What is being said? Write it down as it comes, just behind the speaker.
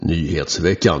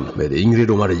Nyhetsveckan med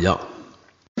Ingrid och Maria.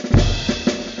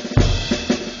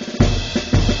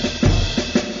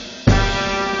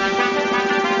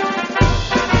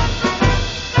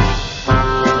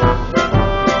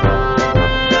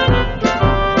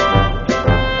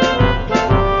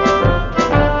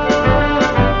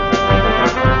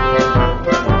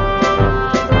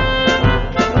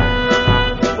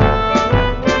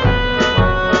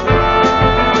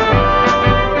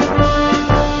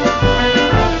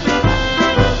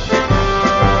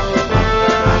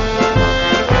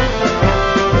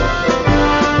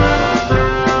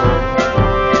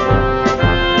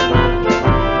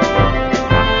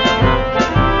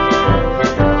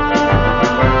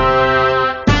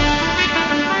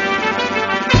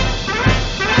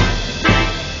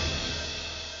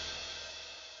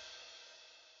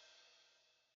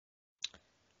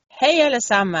 Hej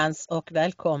allesammans och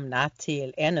välkomna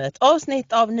till ännu ett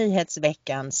avsnitt av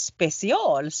Nyhetsveckan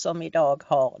special som idag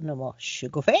har nummer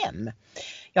 25.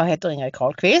 Jag heter Ingrid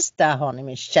Karlqvist, där har ni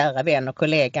min kära vän och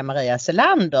kollega Maria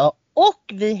Selander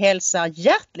och vi hälsar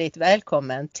hjärtligt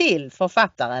välkommen till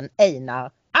författaren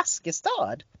Einar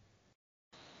Askestad.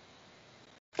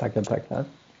 Tackar.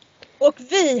 Och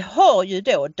vi har ju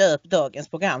då döpt dagens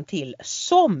program till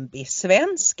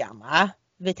Zombiesvenskarna.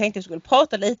 Vi tänkte att vi skulle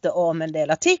prata lite om en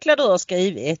del artiklar du har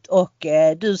skrivit och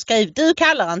du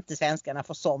kallar inte svenskarna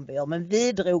för zombier, men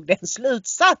vi drog den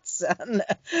slutsatsen.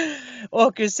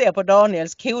 Och vi ser på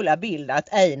Daniels coola bild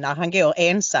att Einar, han går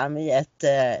ensam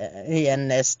i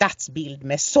en stadsbild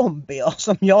med zombier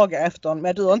som jagar efter honom,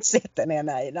 men du har inte sett den än,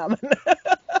 Einar. Men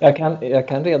Jag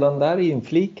kan redan där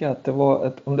inflika att det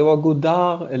var om det var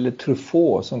Godard eller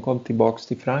Truffaut som kom tillbaks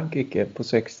till Frankrike på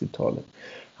 60-talet.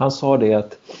 Han sa det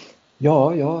att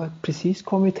jag har precis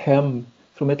kommit hem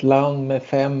från ett land med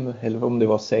 5 eller om det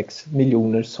var 6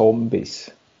 miljoner zombies.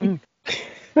 Mm.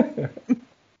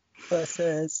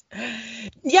 Precis.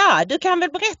 Ja, du kan väl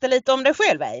berätta lite om dig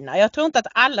själv, Einar. Jag tror inte att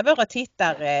alla våra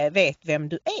tittare vet vem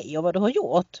du är och vad du har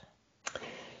gjort.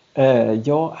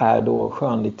 Jag är då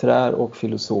skönlitterär och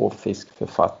filosofisk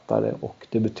författare och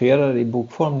debuterade i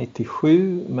bokform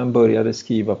 97 men började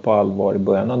skriva på allvar i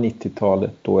början av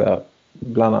 90-talet då jag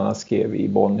bland annat skrev i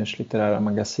Bonniers litterära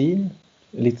magasin,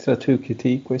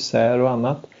 litteraturkritik och essäer och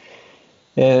annat.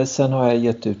 Sen har jag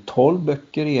gett ut 12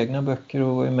 böcker, egna böcker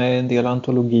och är med i en del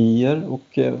antologier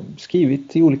och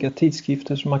skrivit i olika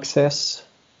tidskrifter som Access.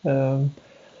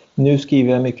 Nu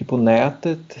skriver jag mycket på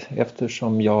nätet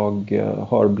eftersom jag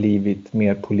har blivit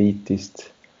mer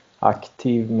politiskt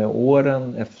aktiv med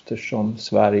åren eftersom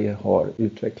Sverige har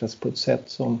utvecklats på ett sätt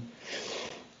som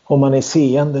om man är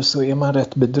seende så är man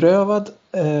rätt bedrövad.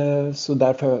 Så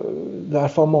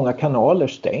därför har många kanaler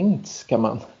stängts kan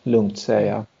man lugnt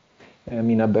säga.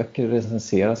 Mina böcker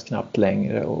recenseras knappt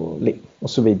längre och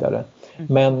så vidare.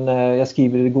 Men jag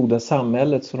skriver i det goda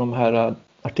samhället så de här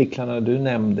artiklarna du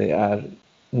nämnde är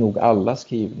nog alla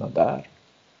skrivna där.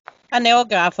 Ja,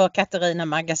 några för Katarina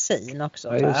magasin också.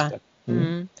 Ja, just det.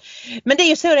 Mm. Men det är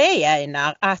ju så det är,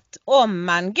 Einar, att om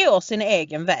man går sin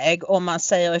egen väg, om man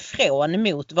säger ifrån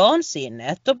mot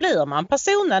vansinnet, då blir man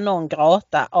persona non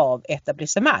grata av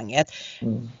etablissemanget.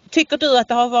 Tycker du att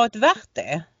det har varit värt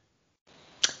det?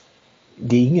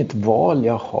 Det är inget val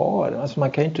jag har. Alltså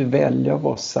man kan ju inte välja att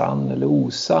vara sann eller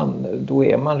osann. Då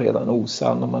är man redan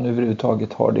osann om man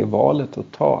överhuvudtaget har det valet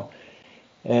att ta.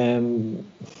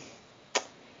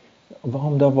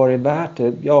 Om det har varit värt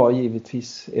det? Ja,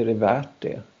 givetvis är det värt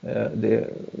det. Det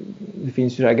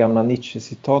finns ju det här gamla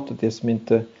Nietzsche-citatet, det som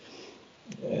inte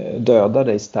dödar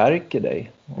dig stärker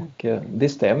dig. Och det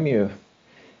stämmer ju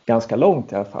ganska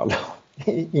långt i alla fall.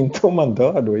 Inte om man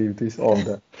dör då givetvis av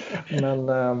det. Men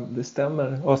det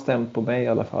har stämt på mig i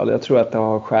alla fall. Jag tror att det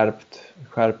har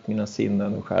skärpt mina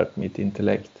sinnen och skärpt mitt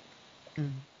intellekt.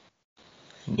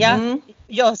 Ja,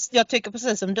 jag tycker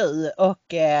precis som du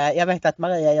och jag vet att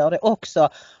Maria gör det också.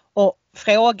 Och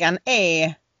frågan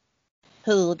är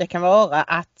hur det kan vara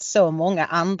att så många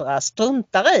andra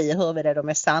struntar i huruvida de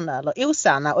är sanna eller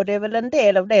osanna. Och det är väl en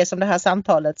del av det som det här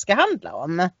samtalet ska handla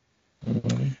om.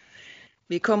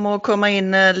 Vi kommer att komma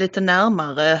in lite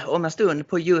närmare om en stund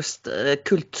på just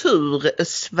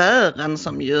kultursfären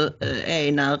som ju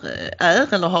Einar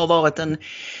är eller har varit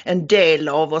en del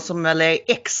av och som väl är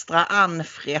extra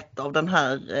anfrätt av den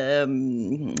här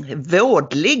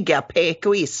vådliga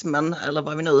PKismen eller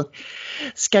vad vi nu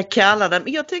ska kalla den.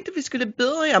 Jag tänkte att vi skulle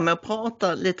börja med att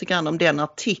prata lite grann om den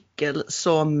artikel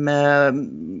som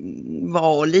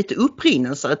var lite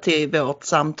upprinnelse till vårt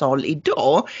samtal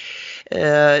idag.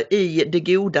 I det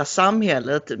goda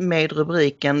samhället med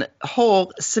rubriken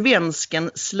 "Har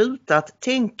svensken slutat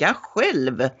tänka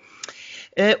själv?"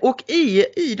 Och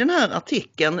i den här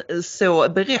artikeln så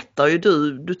berättar ju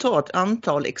du tar ett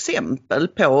antal exempel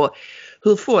på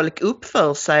hur folk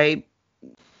uppför sig.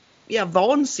 Ja,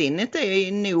 vansinnigt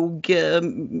är nog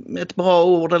ett bra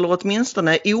ord, eller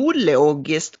åtminstone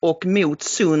ologiskt och mot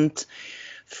sunt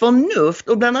förnuft.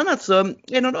 Och bland annat så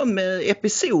en av de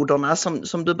episoderna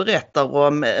som du berättar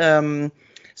om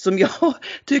som jag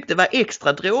tyckte var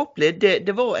extra dråplig,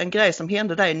 det var en grej som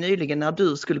hände dig nyligen när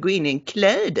du skulle gå in i en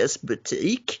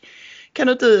klädesbutik. Kan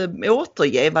du inte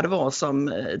återge vad det var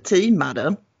som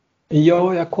timade?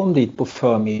 Ja, jag kom dit på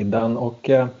förmiddagen och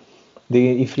det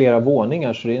är i flera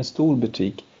våningar så det är en stor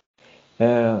butik.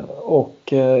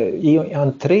 Och i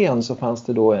entrén så fanns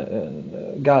det då en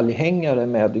galghängare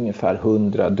med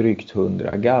ungefär drygt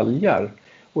 100 galgar.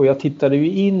 Och jag tittade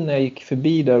ju in när jag gick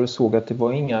förbi där och såg att det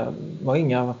var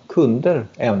inga kunder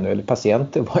ännu, eller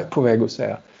patienter var jag på väg att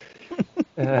säga.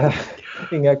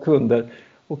 Inga kunder.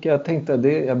 Och jag tänkte att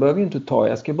jag behöver ju inte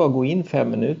jag ska bara gå in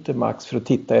 5 minuter max för att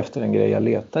titta efter en grej jag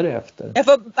letade efter.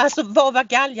 Ja, alltså vad var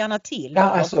galgarna till? Ja,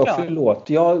 alltså förlåt.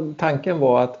 Tanken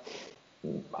var att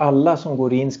alla som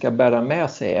går in ska bära med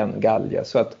sig en galge.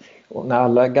 Så att när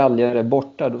alla galgar är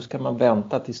borta då ska man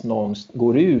vänta tills någon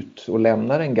går ut och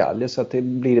lämnar en galge. Så att det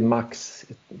blir max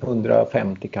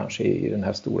 150 kanske i den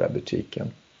här stora butiken.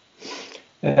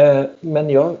 Men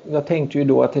jag tänkte ju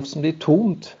då att eftersom det är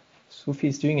tomt så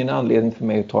finns det ju ingen anledning för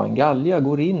mig att ta en galge. Jag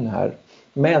går in här.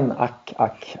 Men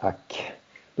ack.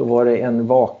 Då var det en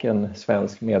vaken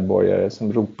svensk medborgare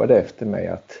som ropade efter mig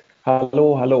att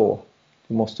hallå,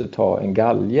 du måste ta en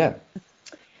galge.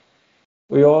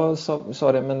 Och jag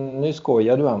sa det, men nu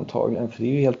skojar du antagligen för det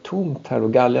är ju helt tomt här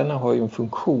och galgarna har ju en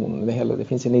funktion. Det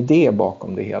finns en idé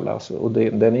bakom det hela och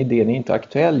den idén är inte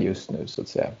aktuell just nu så att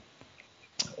säga.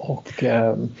 Och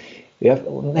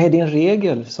nej, det är en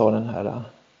regel, sa den här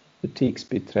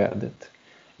butiksbiträdet.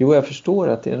 Jo, jag förstår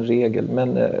att det är en regel,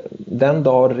 men den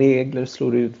dag regler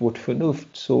slår ut vårt förnuft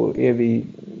så är vi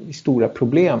i stora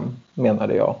problem,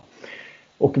 menade jag.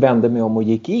 Och vände mig om och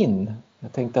gick in.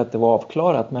 Jag tänkte att det var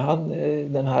avklarat, men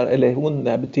det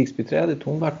här butiksbiträdet,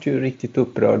 hon var ju riktigt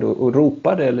upprörd och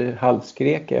ropade eller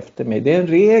halvskrek efter mig. Det är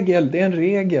en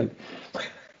regel.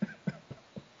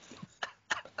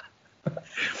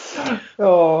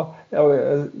 Ja,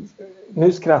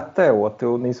 nu skrattar jag åt det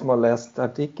och ni som har läst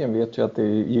artikeln vet ju att det är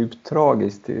djupt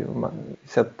tragiskt om man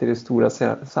sätter det stora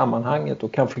sammanhanget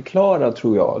och kan förklara,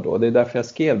 tror jag då, det är därför jag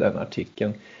skrev den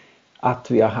artikeln,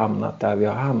 att vi har hamnat där vi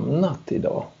har hamnat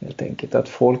idag helt enkelt. Att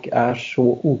folk är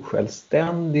så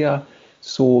osjälvständiga,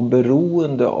 så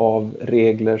beroende av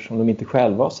regler som de inte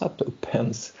själva har satt upp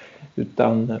ens,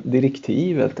 utan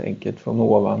direktiv helt enkelt från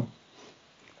ovan.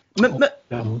 Men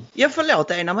jag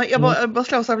förlåt Einar, men jag bara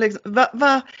slår sig liksom,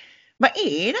 vad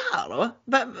är det här då?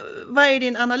 Vad är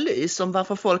din analys om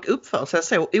varför folk uppför sig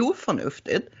så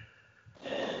oförnuftigt?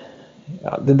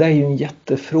 Ja, det där är ju en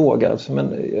jättefråga. Alltså,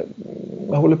 men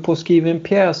jag håller på att skriva en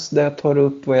pjäs där jag tar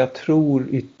upp vad jag tror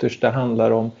ytterst det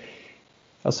handlar om.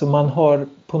 Alltså man har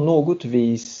på något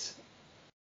vis,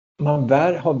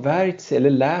 har värjt sig eller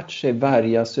lärt sig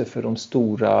värja sig för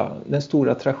den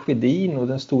stora tragedin och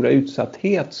den stora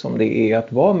utsatthet som det är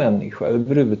att vara människa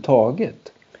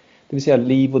överhuvudtaget. Det vill säga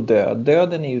liv och död.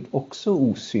 Döden är ju också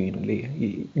osynlig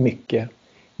i mycket.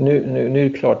 Nu är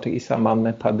det klart i samband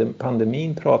med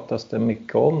pandemin pratas det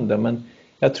mycket om det, men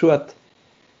jag tror att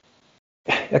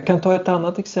jag kan ta ett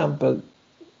annat exempel.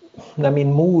 När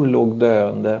min mor låg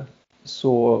döende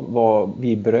så var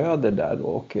vi bröder där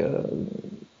och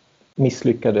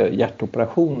misslyckade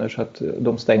hjärtoperationer så att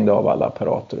de stängde av alla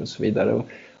apparater och så vidare.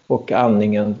 Och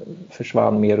andningen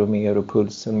försvann mer och mer och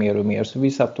pulsen mer och mer. Så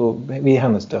vi satt vid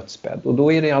hennes dödsbädd. Och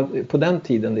då är det på den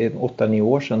tiden, det är 8-9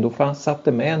 år sedan, då satt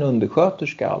det med en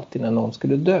undersköterska alltid när någon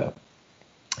skulle dö.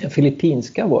 En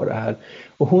filippinska var det här.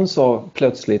 Och hon sa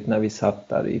plötsligt när vi satt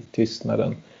där i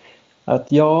tystnaden att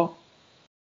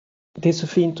det är så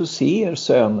fint att se er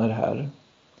söner här.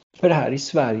 För här i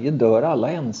Sverige dör alla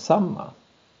ensamma.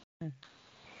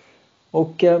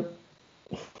 Och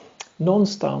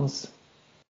någonstans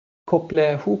kopplar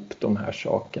jag ihop de här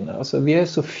sakerna. Alltså vi är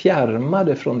så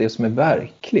fjärmade från det som är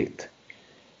verkligt.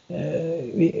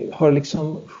 Vi har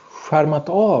liksom skärmat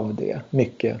av det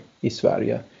mycket i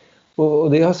Sverige.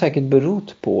 Och det har säkert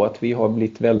berott på att vi har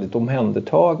blivit väldigt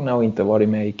omhändertagna och inte varit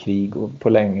med i krig på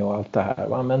länge och allt det här.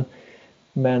 Va?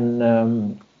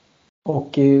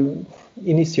 Och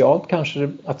initialt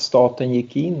kanske att staten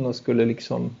gick in och skulle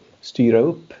liksom styra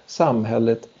upp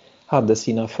samhället hade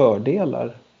sina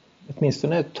fördelar.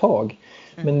 Åtminstone ett tag.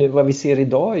 Men nu, vad vi ser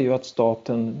idag är ju att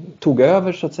staten tog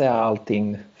över så att säga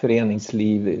allting,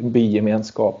 föreningsliv,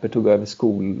 bygemenskaper, tog över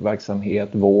skolverksamhet,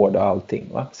 vård och allting.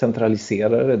 Va?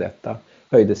 Centraliserade detta,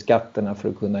 höjde skatterna för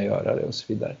att kunna göra det och så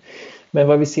vidare. Men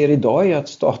vad vi ser idag är att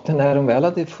staten, när de väl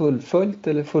hade fullföljt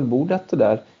eller fullbordat det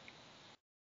där,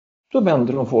 då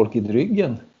vänder de folket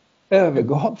ryggen,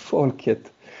 övergav folket.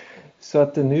 Så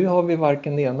att nu har vi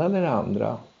varken det ena eller det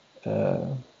andra.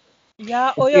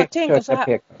 Ja, och jag tänker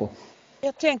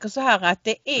så här att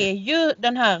det är ju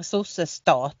den här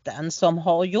sossestaten som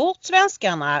har gjort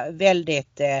svenskarna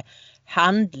väldigt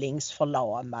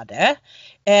handlingsförlamade.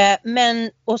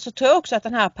 Och så tror jag också att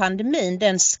den här pandemin,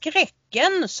 den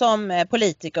skräcken som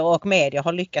politiker och medier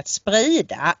har lyckats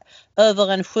sprida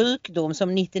över en sjukdom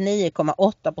som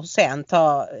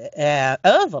 99,8%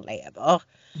 överlever.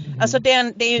 Alltså det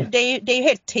är ju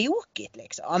helt tokigt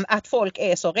liksom, att folk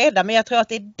är så rädda, men jag tror att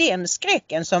det är den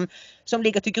skräcken som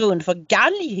ligger till grund för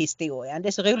galghistorien. Det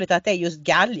är så roligt att det är just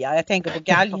galgar. Jag tänker på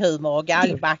galghumor och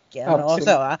galgbacken och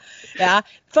så. Ja,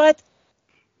 för att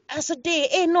alltså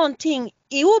det är någonting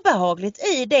obehagligt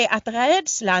i det, att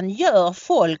rädslan gör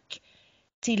folk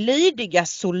till lydiga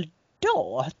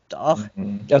soldater.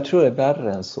 Jag tror det är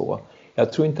värre än så.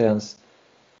 Jag tror inte ens,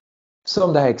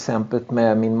 som det här exemplet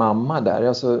med min mamma där,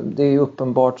 alltså det är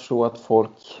uppenbart så att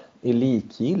folk är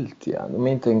likgiltiga. De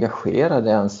är inte engagerade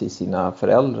ens i sina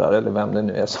föräldrar eller vem det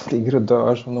nu är som ligger och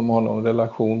dör, som de har någon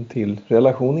relation till.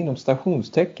 Relation inom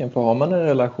stationstecken, för har man en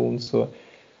relation så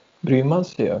bryr man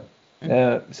sig ju.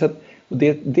 Så att, och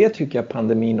det tycker jag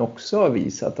pandemin också har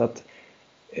visat, att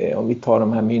om vi tar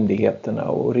de här myndigheterna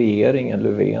och regeringen,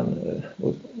 Löfven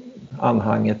och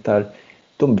anhanget där,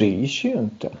 de bryr sig ju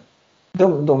inte.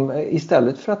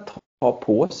 Istället för att ta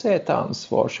på sig ett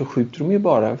ansvar så skjuter de ju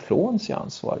bara ifrån sig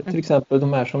ansvaret. Till exempel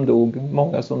de här som dog,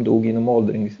 många som dog inom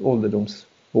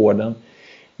ålderdomsvården.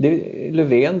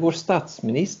 Löfven, vår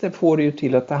statsminister, får det ju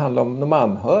till att det handlar om de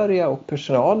anhöriga och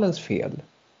personalens fel.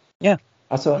 Ja.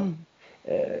 Alltså,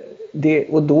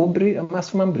 och då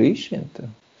man bryr sig inte.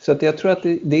 Så att jag tror att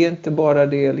det är inte bara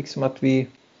det liksom att vi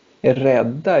är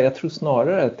rädda. Jag tror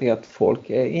snarare att det är att folk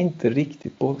är inte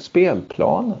riktigt på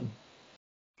spelplanen.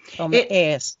 De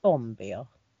är zombier.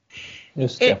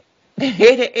 Just det.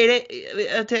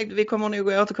 Jag tänkte, vi kommer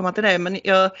nog att återkomma till det, men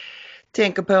jag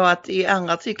tänker på att i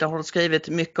andra artiklar har du skrivit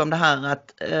mycket om det här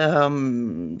att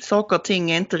saker och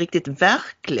ting är inte riktigt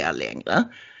verkliga längre.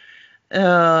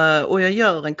 Och jag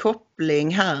gör en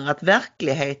koppling här att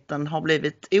verkligheten har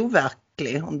blivit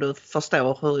overklig, om du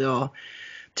förstår hur jag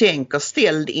tänker,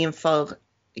 ställd inför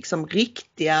liksom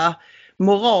riktiga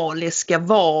moraliska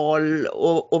val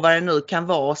och vad det nu kan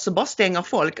vara, så bara stänger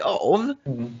folk av.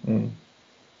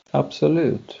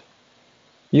 Absolut.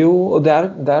 Jo, och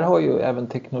där har ju även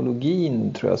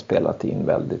teknologin, tror jag, spelat in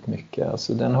väldigt mycket.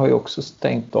 Alltså den har ju också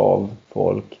stängt av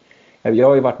folk. Jag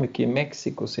har ju varit mycket i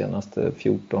Mexiko senaste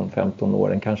 14-15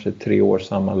 åren, kanske 3 år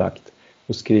sammanlagt,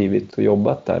 och skrivit och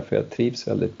jobbat där, för jag trivs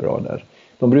väldigt bra där.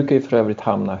 De brukar ju för övrigt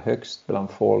hamna högst bland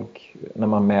folk när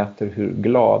man mäter hur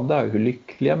glada, hur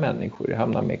lyckliga människor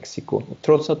hamnar i Mexiko. Och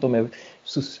trots att de är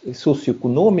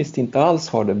socioekonomiskt inte alls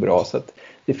har det bra, så att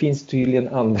det finns tydligen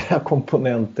andra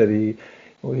komponenter i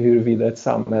huruvida ett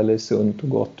samhälle är sunt och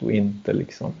gott och inte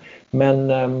liksom. Men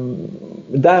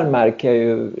där märker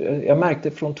jag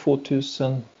märkte från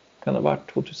 2000, kan det ha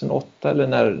varit 2008 eller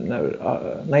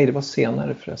nej, det var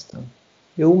senare förresten.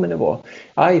 Jo, men det var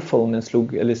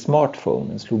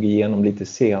smartphonen slog igenom lite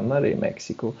senare i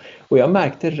Mexiko. Och jag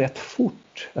märkte rätt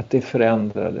fort att det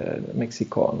förändrade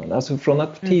mexikanerna. Alltså från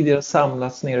att tidigare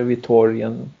samlas nere vid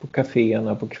torgen, på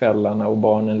kaféerna på kvällarna, och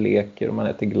barnen leker och man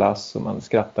äter glass och man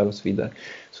skrattar och så vidare.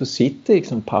 Så sitter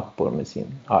liksom pappor med sin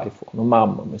iPhone och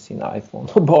mammor med sin iPhone,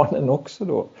 och barnen också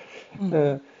då.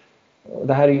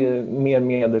 Det här är ju mer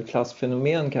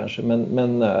medelklassfenomen kanske,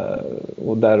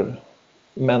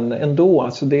 men ändå,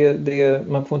 alltså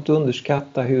man får inte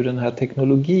underskatta hur den här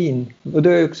teknologin, och det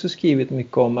har jag också skrivit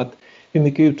mycket om, att hur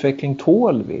mycket utveckling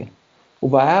tål vi?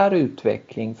 Och vad är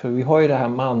utveckling? För vi har ju det här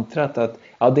mantrat att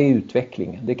det är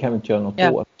utveckling, det kan vi inte göra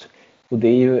något åt. Och det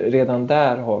är ju, redan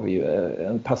där har vi ju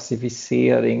en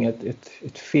passivisering, ett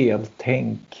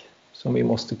feltänk som vi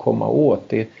måste komma åt.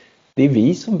 Det är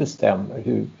vi som bestämmer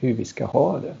hur vi ska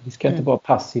ha det. Vi ska inte bara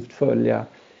passivt följa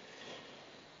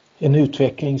en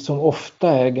utveckling som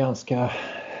ofta är ganska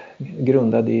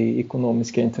grundad i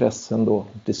ekonomiska intressen då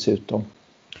dessutom.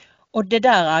 Och det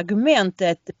där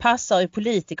argumentet passar ju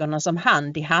politikerna som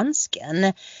hand i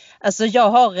handsken. Alltså jag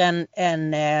har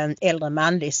en äldre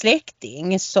manlig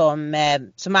släkting som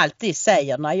alltid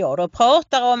säger när jag då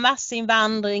pratar om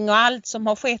massinvandring och allt som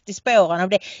har skett i spåren av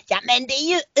det. Ja men det är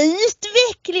ju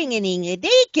utvecklingen Ingrid,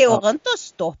 det går inte att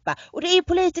stoppa. Och det är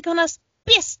politikernas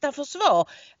bästa försvar,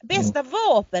 bästa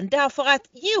vapen, därför att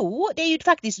det är ju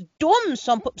faktiskt de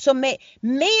som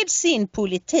med sin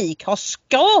politik har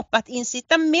skapat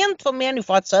incitament för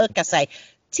människor att söka sig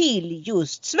till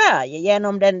just Sverige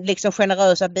genom den liksom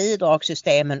generösa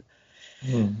bidragssystemen.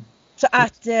 Så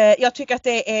att jag tycker att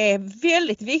det är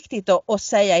väldigt viktigt att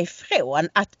säga ifrån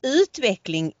att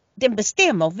utveckling, den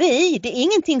bestämmer vi. Det är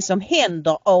ingenting som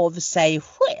händer av sig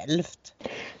självt.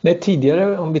 Nej,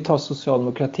 tidigare om vi tar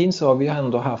socialdemokratin så har vi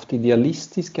ändå haft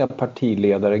idealistiska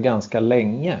partiledare ganska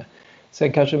länge.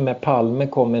 Sen kanske med Palme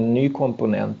kom en ny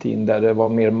komponent in där det var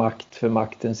mer makt för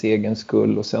maktens egen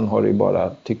skull och sen har det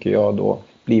bara, tycker jag då,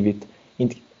 blivit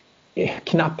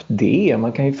knappt det.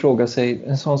 Man kan ju fråga sig,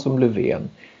 en sån som Löfven,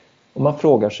 och man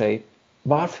frågar sig,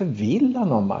 varför vill han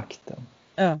ha makten?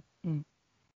 Ja.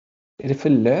 Är det för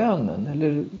lönen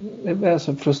eller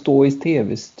alltså för att stå i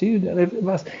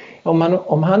tv-studion?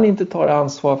 Om han inte tar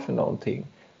ansvar för någonting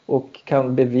och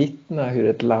kan bevittna hur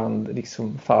ett land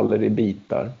liksom faller i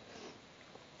bitar,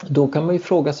 då kan man ju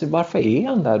fråga sig, varför är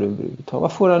han där överhuvudtaget?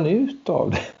 Vad får han ut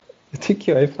av det? Det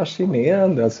tycker jag är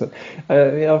fascinerande. Alltså,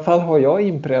 i alla fall har jag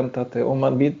inpräntat det. Om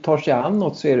man tar sig an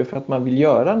något så är det för att man vill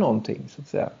göra någonting så att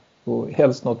säga. Och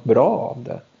helst något bra av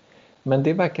det. Men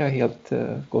det verkar helt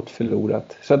gått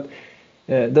förlorat. Så att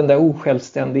den där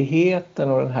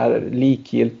osjälvständigheten och den här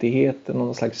likgiltigheten och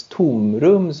någon slags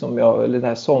tomrum eller det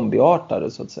här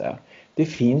zombieartade så att säga. Det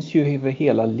finns ju över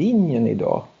hela linjen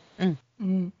idag.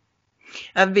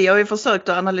 Ja, vi har ju försökt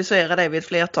att analysera det vid ett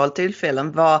flertal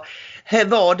tillfällen.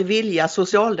 Vad vilja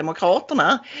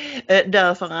Socialdemokraterna?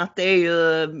 Därför att det är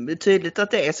ju tydligt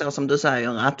att det är så som du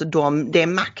säger, att det är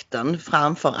makten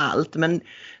framför allt. Men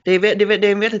det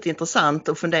är väldigt intressant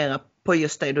att fundera på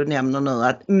just det du nämner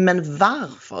nu. Men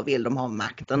varför vill de ha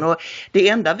makten? Och det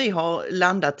enda vi har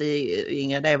landat i,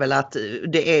 Ingrid, är väl att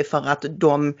det är för att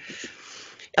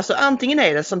alltså antingen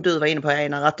är det som du var inne på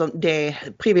Einar, att det är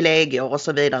privilegier och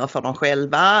så vidare för dem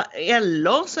själva,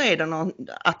 eller så är det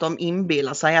att de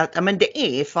inbillar sig att men det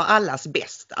är för allas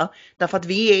bästa, därför att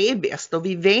vi är bäst och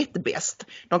vi vet bäst.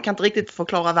 De kan inte riktigt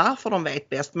förklara varför de vet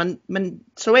bäst, men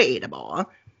så är det bara.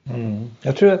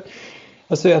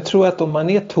 Jag tror att om man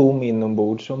är tom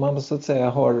inombords, om man så att säga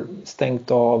har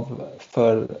stängt av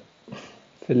för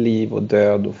liv och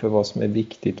död och för vad som är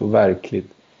viktigt och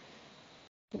verkligt,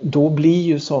 då blir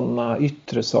ju sådana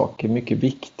yttre saker mycket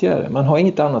viktigare. Man har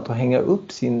inget annat att hänga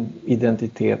upp sin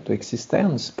identitet och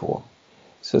existens på.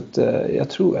 Så att, jag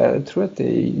tror att det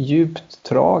är djupt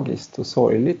tragiskt och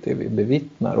sorgligt det vi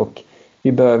bevittnar. Och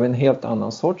vi behöver en helt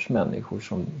annan sorts människor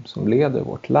som leder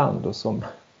vårt land och som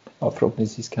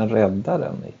förhoppningsvis kan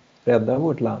rädda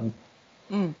vårt land.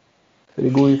 För det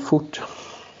går ju fort.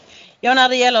 Ja, när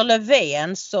det gäller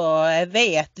Löfven så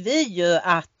vet vi ju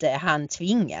att han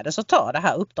tvingades att ta det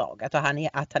här uppdraget och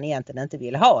att han egentligen inte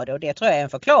vill ha det. Och det tror jag är en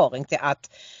förklaring till att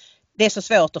det är så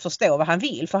svårt att förstå vad han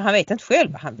vill, för han vet inte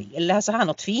själv vad han vill. Alltså han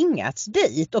har tvingats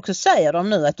dit, och så säger de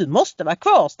nu att du måste vara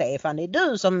kvar, Stefan. Det är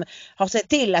du som har sett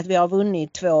till att vi har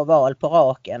vunnit 2 val på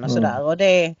raken och sådär. Och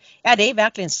det är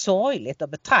verkligen sorgligt att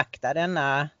betrakta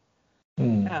denna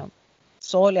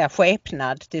sorgliga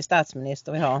skepnad till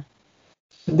statsminister vi har.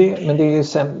 Men det är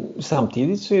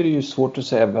samtidigt så är det ju svårt att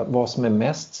säga vad som är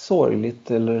mest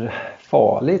sorgligt eller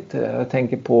farligt. Jag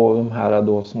tänker på de här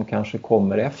då som kanske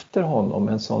kommer efter honom,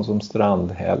 en sån som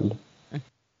Strandhäll.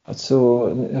 Alltså,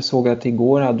 jag såg att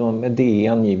igår hade hon med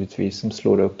DN givetvis som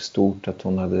slår upp stort att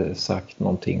hon hade sagt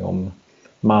någonting om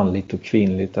manligt och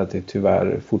kvinnligt, att det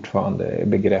tyvärr fortfarande är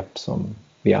begrepp som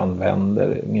vi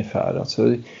använder ungefär.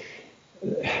 Alltså,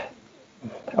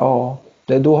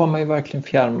 då har man ju verkligen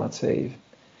fjärmat sig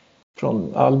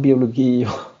från all biologi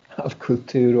och all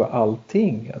kultur och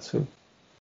allting. Alltså.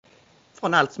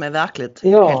 Från allt som är verkligt,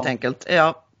 helt enkelt.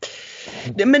 Ja.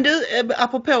 Men du,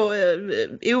 apropå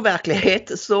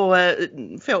overklighet, så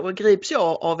grips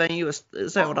jag av en just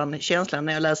sådan känsla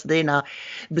när jag läser dina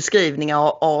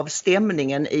beskrivningar av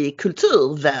stämningen i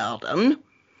kulturvärlden.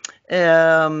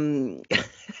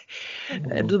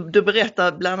 Du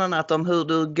berättar bland annat om hur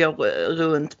du går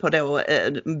runt på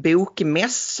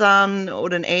bokmässan, och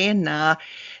den ena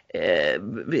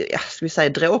ska vi säga,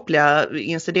 dråpliga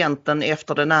incidenten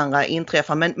efter den andra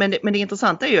inträffar. Men det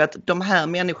intressanta är ju att de här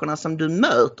människorna som du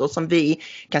möter, som vi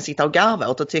kan sitta och garva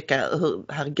åt och tycka,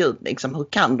 herregud, liksom, hur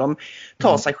kan de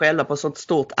ta sig själva på så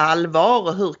stort allvar,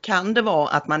 och hur kan det vara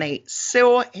att man är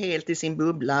så helt i sin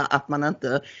bubbla att man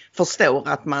inte förstår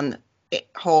att man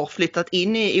har flyttat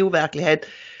in i overklighet.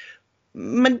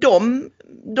 Men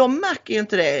de märker ju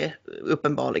inte det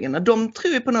uppenbarligen. De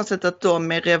tror ju på något sätt att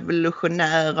de är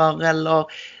revolutionärer eller...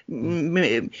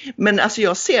 Men alltså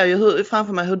jag ser ju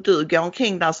framför mig hur du går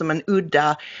omkring där som en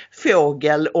udda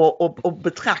fågel och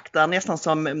betraktar nästan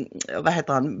som, vad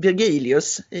heter han,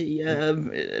 Virgilius i,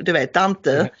 du vet,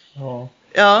 Dante.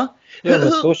 Ja,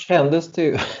 men så kändes det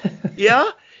ju. Ja.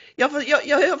 Jag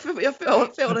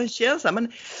får den känslan,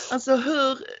 men alltså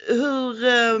hur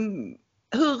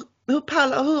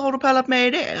har du pallat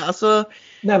med det? Alltså...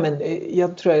 Nej, men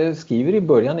jag tror jag skriver i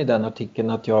början i den artikeln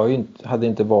att jag hade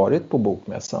inte varit på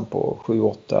bokmässan på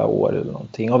 7-8 år eller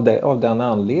någonting av den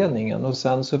anledningen, och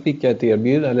sen så fick jag ett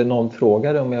erbjudande, eller någon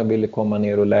frågade om jag ville komma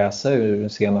ner och läsa ur den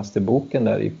senaste boken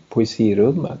där i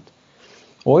poesirummet.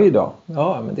 Oj då,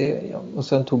 ja, men och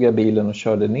sen tog jag bilen och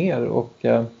körde ner och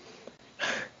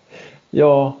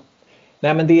ja,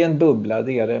 nej, men det är en bubbla,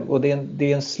 det är det. Och det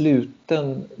är en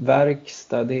sluten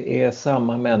verkstad. Det är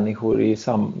samma människor i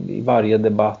varje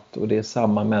debatt, och det är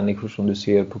samma människor som du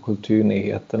ser på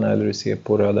Kulturnyheterna eller du ser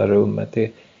på Röda rummet.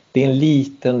 Det är en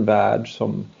liten värld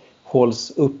som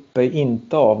hålls uppe,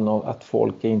 inte av att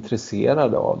folk är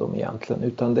intresserade av dem egentligen,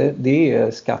 utan det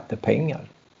är skattepengar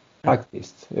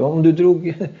faktiskt.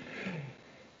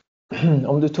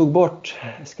 Om du tog bort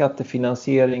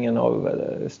skattefinansieringen av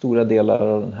stora delar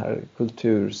av den här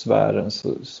kultursfären,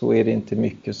 så är det inte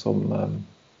mycket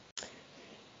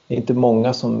inte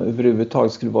många som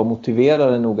överhuvudtaget skulle vara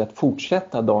motiverade nog att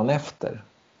fortsätta dagen efter,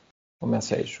 om jag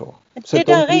säger så. Så det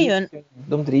där är ju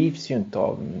de drivs ju inte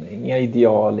av inga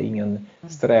ideal, ingen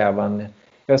strävan.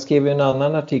 Jag skrev en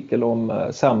annan artikel om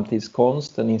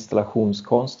samtidskonsten,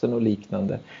 installationskonsten och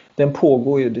liknande. Den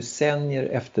pågår ju decennier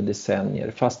efter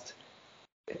decennier, fast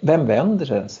vem vänder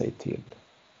den sig till?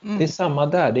 Det är samma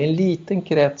där. Det är en liten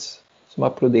krets som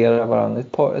applåderar varandra.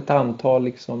 Ett antal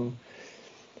liksom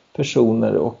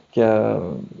personer, och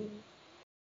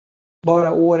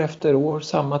bara år efter år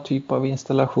samma typ av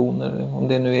installationer. Om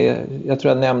det nu är, jag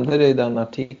tror jag nämnde det i den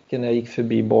artikeln när jag gick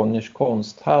förbi Bonniers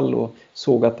konsthall och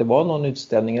såg att det var någon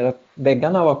utställning, att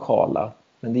väggarna var kala,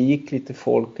 men det gick lite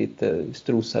folk, lite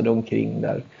strosade omkring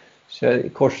där. Så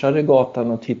jag korsade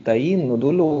gatan och tittade in, och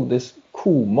då låg det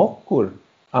komockor,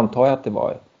 antar jag att det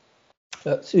var,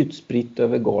 utspritt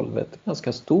över golvet.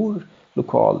 Ganska stor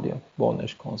lokal,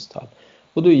 Bonniers konsthall.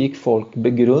 Och då gick folk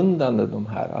begrundande de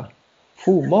här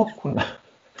komockorna.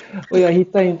 Och jag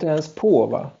hittar inte ens på,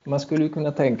 va. Man skulle ju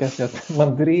kunna tänka sig att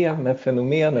man drev med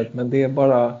fenomenet, men det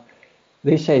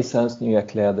är kejsarens nya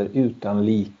kläder utan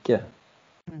like.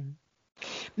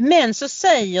 Men så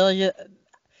säger ju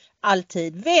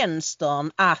alltid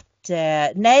vänstern att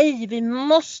nej, vi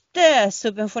måste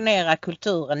subventionera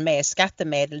kulturen med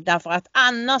skattemedel, därför att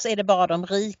annars är det bara de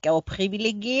rika och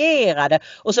privilegierade,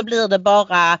 och så blir det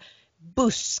bara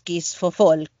buskis för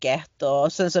folket,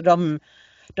 och sen så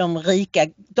de rika,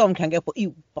 de kan gå på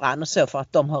operan och så för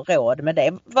att de har råd med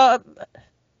det.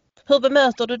 Hur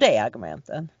bemöter du det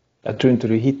argumenten? Jag tror inte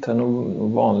du hittar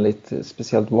något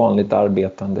speciellt vanligt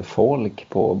arbetande folk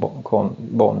på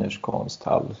Bonniers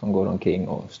konsthall som går omkring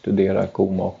och studerar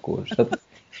komockor. Så att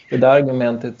det där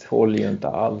argumentet håller ju inte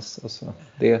alls. Alltså,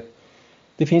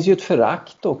 det finns ju ett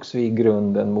förakt också i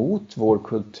grunden mot vår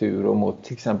kultur och mot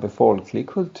till exempel folklig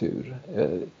kultur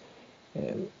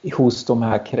hos de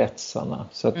här kretsarna.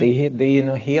 Så att det är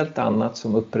något helt annat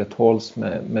som upprätthålls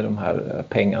med de här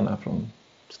pengarna från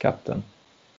skatten.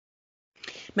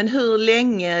 Men hur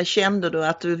länge kände du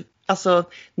att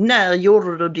när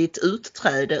gjorde du ditt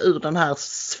utträde ur den här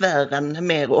sfären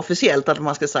mer officiellt, eller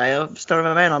man ska säga? Förstår du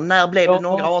vad jag menar? När blev du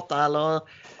någon grata eller?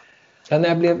 Ja,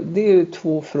 det är ju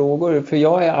två frågor, för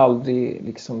jag har aldrig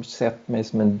liksom sett mig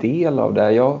som en del av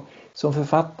det. Som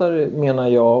författare menar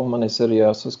jag, om man är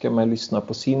seriös, så ska man lyssna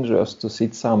på sin röst och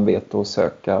sitt samvete och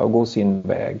söka och gå sin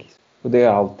väg. Och det har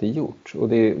jag alltid gjort. Och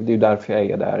det är därför jag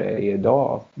är där jag är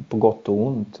idag. På gott och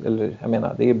ont. Eller jag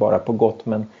menar, det är bara på gott.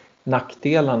 Men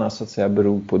nackdelarna så att säga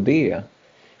beror på det.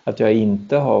 Att jag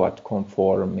inte har varit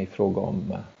konform i fråga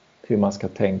om hur man ska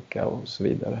tänka och så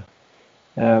vidare.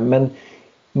 Men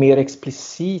mer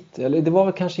explicit, eller det var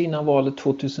väl kanske innan valet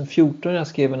 2014 jag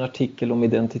skrev en artikel om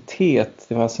identitet.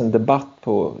 Det var alltså en debatt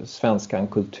på Svenskan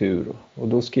kultur, och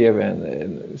då skrev jag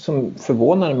som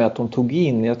förvånade mig att de tog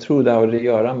in, jag tror det hade att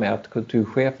göra med att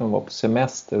kulturchefen var på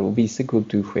semester och vice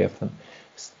kulturchefen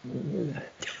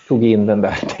tog in den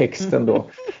där texten då.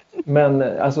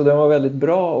 Men alltså den var väldigt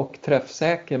bra och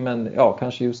träffsäker, men ja,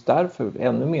 kanske just därför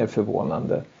ännu mer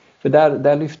förvånande. För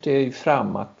där lyfter jag ju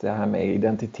fram att det här med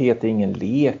identitet är ingen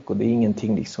lek och det är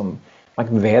ingenting liksom,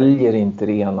 man väljer inte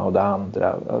det ena och det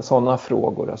andra. Sådana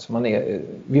frågor. Alltså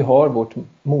vi har vårt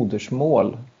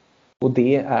modersmål och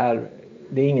det är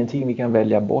ingenting vi kan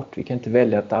välja bort. Vi kan inte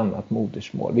välja ett annat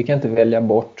modersmål. Vi kan inte välja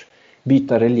bort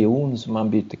byta religion som man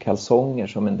byter kalsonger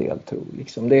som en del tror.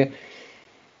 Liksom det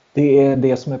är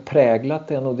det som är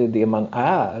präglat en och det är det man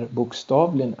är,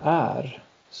 bokstavligen är.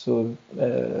 Så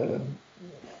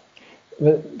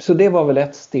det var väl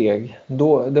ett steg.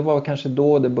 Det var kanske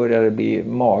då det började bli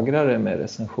magrare med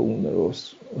recensioner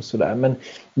och sådär. Men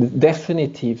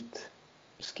definitivt,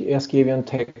 jag skrev en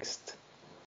text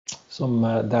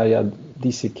där jag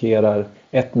dissekerar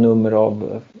ett nummer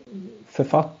av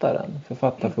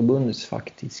Författarförbundets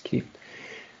facktidskrift.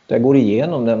 Där jag går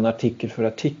igenom den artikel för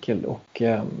artikel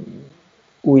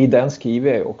och i den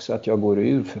skriver jag också att jag går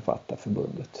ur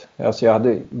Författarförbundet. Alltså jag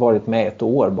hade varit med ett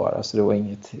år bara, så det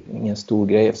var ingen stor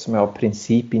grej eftersom jag i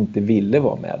princip inte ville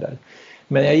vara med där.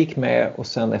 Men jag gick med och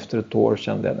sen efter ett år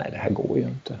kände jag, nej, det här går ju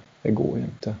inte. Det går ju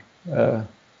inte.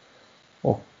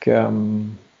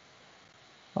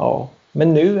 Ja,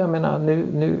 men nu, jag menar,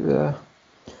 nu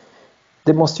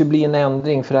det måste ju bli en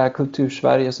ändring för det här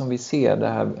kultursverige som vi ser, det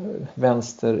här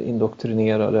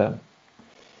vänsterindoktrinerade,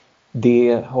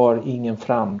 det har ingen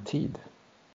framtid.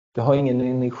 Det har ingen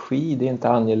energi, det är inte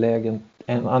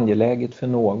angeläget för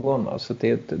någon. Alltså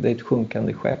det är ett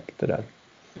sjunkande skepp det där.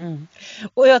 Mm.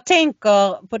 Och jag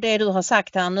tänker på det du har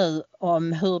sagt här nu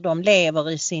om hur de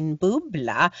lever i sin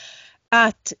bubbla.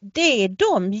 Att det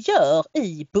de gör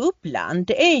i bubblan,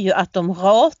 det är ju att de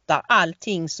ratar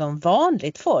allting som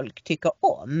vanligt folk tycker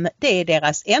om. Det är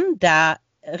deras enda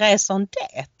raison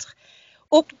d'être.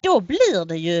 Och då blir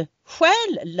det ju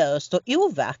själlöst och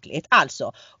overkligt.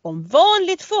 Alltså, om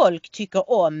vanligt folk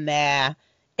tycker om,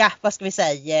 vad ska vi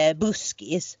säga,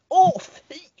 buskis.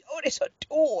 Fy, det är så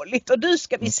dåligt. Och nu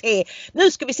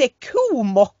ska vi se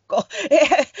komocker.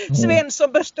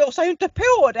 Svensson består sig inte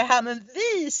på det här, men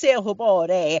vi ser hur bra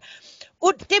det är.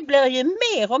 Och det blir ju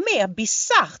mer och mer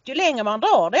bisarrt ju längre man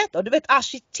drar detta. Och du vet,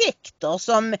 arkitekter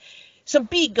som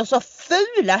bygger så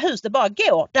fula hus det bara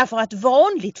går. Därför att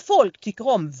vanligt folk tycker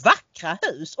om vackra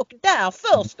hus. Och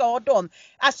därför ska de,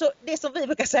 alltså det som vi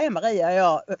brukar säga, Maria och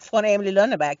jag från Emil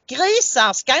Lönneberg,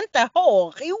 grisar ska inte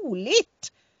ha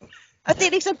roligt. Att det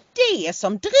är liksom det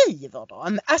som driver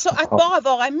dem. Alltså att bara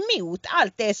vara emot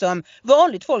allt det som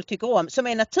vanligt folk tycker om, som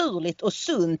är naturligt och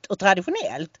sunt och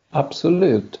traditionellt.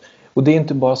 Absolut. Och det är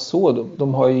inte bara så,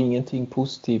 de har ju ingenting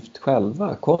positivt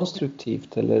själva,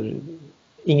 konstruktivt eller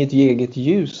inget eget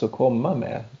ljus att komma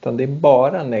med. Utan det är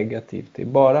bara negativt, det är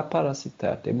bara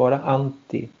parasitärt, det är bara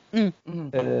anti.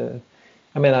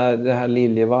 Jag menar det här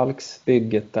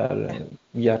Liljevalchsbygget där,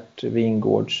 Gert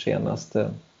Wingårds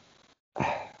senaste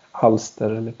alster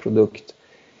eller produkt.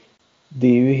 Det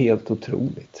är ju helt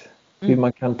otroligt. Hur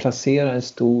man kan placera en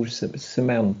stor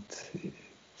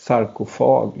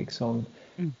cementsarkofag liksom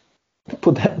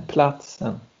på den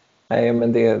platsen. Nej,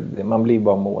 men man blir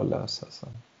bara mållös alltså.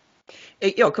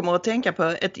 Jag kommer att tänka på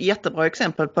ett jättebra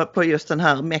exempel på just den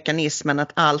här mekanismen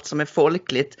att allt som är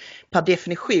folkligt per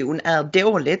definition är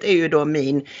dåligt, är ju då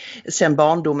min sen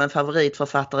barndomen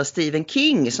favoritförfattare Stephen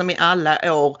King, som i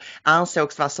alla år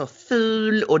ansågs vara så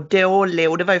ful och dålig,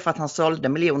 och det var ju för att han sålde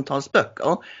miljontals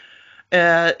böcker.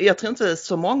 Jag tror inte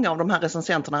så många av de här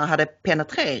recensenterna hade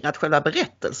penetrerat själva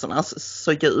berättelserna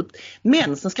så djupt.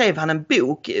 Men sen skrev han en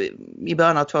bok i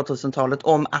början av 2000-talet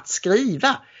om att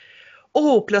skriva.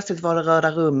 Och plötsligt var det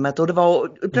röda rummet och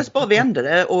plötsligt bara vände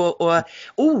det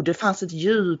och det fanns ett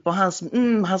djup och hans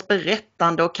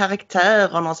berättande och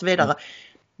karaktärerna och så vidare.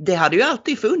 Det hade ju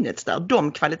alltid funnits där.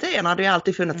 De kvaliteterna hade ju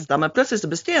alltid funnits där, men plötsligt så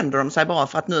bestämde de sig bara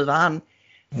för att nu var han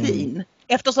fin.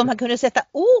 Eftersom han kunde sätta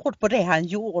ord på det han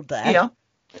gjorde.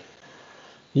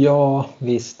 Ja,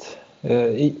 visst.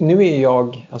 Nu är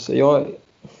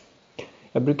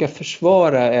jag brukar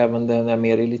försvara även den här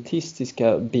mer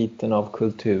elitistiska biten av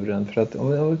kulturen. För att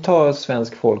om vi tar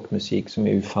svensk folkmusik som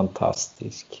är ju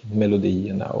fantastisk,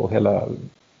 melodierna och hela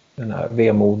den här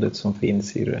vemodet som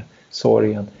finns i det,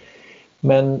 sorgen.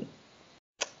 Men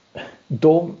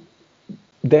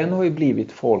den har ju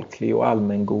blivit folklig och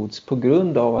allmängods på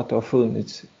grund av att det har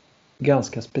funnits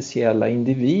ganska speciella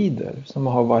individer som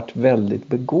har varit väldigt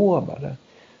begåvade.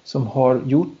 Som har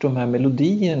gjort de här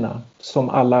melodierna som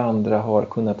alla andra har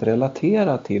kunnat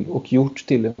relatera till och gjort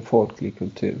till en folklig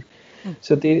kultur.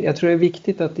 Så att jag tror det är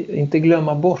viktigt att inte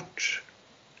glömma bort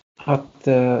att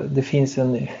det finns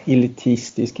en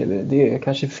elitistisk, eller det är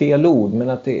kanske fel ord, men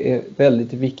att det är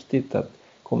väldigt viktigt att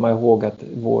komma ihåg att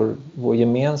vår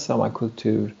gemensamma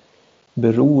kultur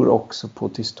beror också på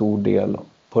till stor del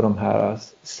på de här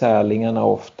särlingarna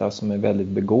ofta som är väldigt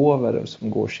begåvade,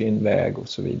 som går sin väg och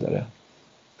så vidare.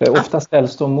 För ofta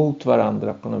ställs de mot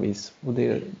varandra på något vis. Och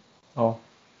det, ja.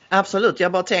 Absolut,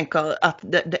 jag bara tänker att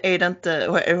det är det inte,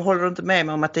 håller du inte med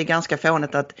mig om att det är ganska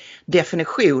fånigt att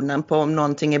definitionen på om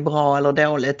någonting är bra eller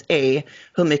dåligt är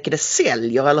hur mycket det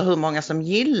säljer eller hur många som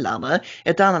gillar det.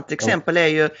 Ett annat exempel är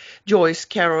ju Joyce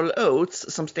Carol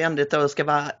Oates som ständigt då ska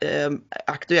vara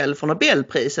aktuell för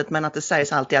Nobelpriset, men att det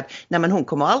sägs alltid att nej, men hon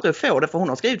kommer aldrig få det för hon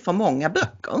har skrivit för många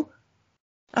böcker.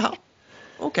 Jaha,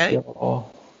 okej. Ja.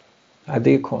 Ja,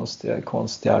 det är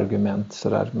konstiga argument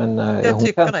sådär. Men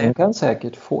hon kan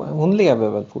säkert få, hon lever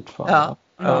väl fortfarande.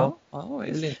 Ja.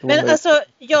 Men alltså,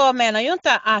 jag menar ju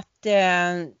inte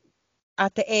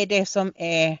att det är det som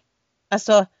är,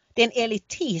 alltså den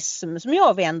elitism som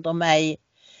jag vänder mig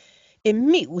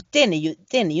emot, den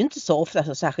är ju inte så ofta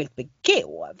så särskilt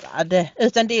begåvad,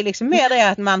 utan det är liksom mer det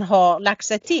att man har lagt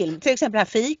sig till exempel det här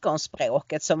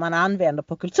fikonspråket som man använder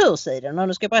på kultursidan. Och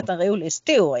nu ska jag berätta en rolig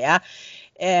historia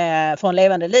från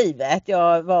levande livet.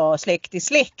 Jag var släkt i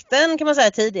släkten kan man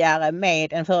säga tidigare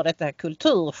med en före detta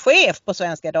kulturchef på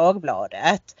Svenska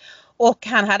Dagbladet. Och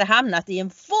han hade hamnat i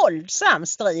en våldsam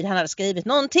strid. Han hade skrivit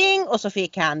någonting och så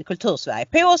fick han Kultursverige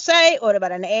på sig. Och det var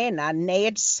den ena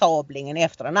nedsablingen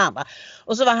efter den andra.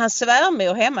 Och så var hans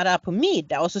svärmor hemma där på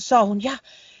middag. Och så sa hon, ja,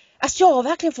 alltså jag har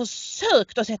verkligen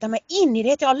försökt att sätta mig in i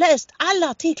det. Jag har läst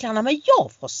alla artiklarna men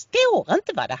jag förstår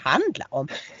inte vad det handlar om.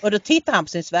 Och då tittar han på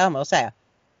sin svärmor och säger,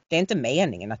 det är inte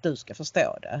meningen att du ska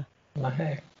förstå det.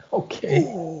 Nej,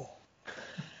 okej.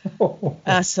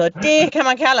 Alltså det kan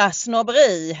man kalla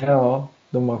snobberi. Ja,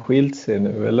 de har skilt sig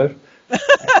nu, eller?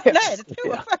 Nej, det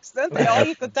tror jag faktiskt inte. Jag har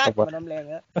inte kontakt med dem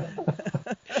längre.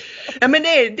 Ja, men det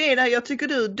är där jag tycker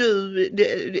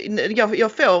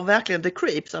jag får verkligen the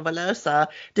creeps av att läsa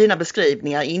dina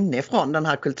beskrivningar inifrån den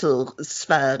här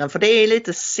kultursfären. För det är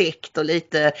lite sekt och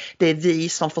lite, det är vi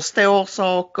som förstår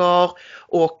saker.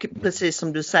 Och precis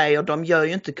som du säger, de gör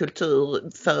ju inte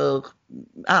kultur för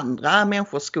andra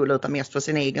människors skull utan mest för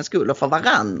sin egen skull och för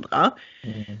varandra.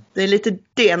 Det är lite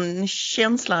den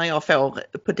känslan jag får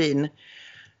på din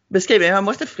beskrivning. Jag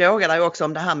måste fråga dig också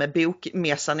om det här med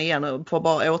bokmässan igen och får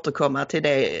bara återkomma till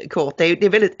det kort. Det är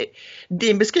väldigt,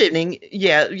 din beskrivning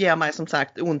ger mig som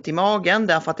sagt ont i magen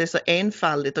därför att det är så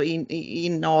enfaldigt och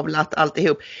inavlat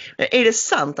alltihop. Är det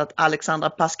sant att Alexandra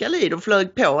Pascalidou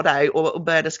flög på dig och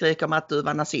började skrika om att du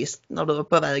var nazist när du var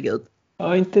på väg ut?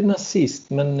 Ja, inte nazist,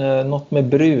 men något med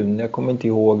brun. Jag kommer inte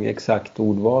ihåg exakt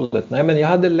ordvalet. Nej, men jag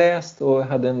hade läst och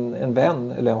hade en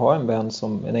vän, eller har en vän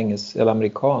som en eller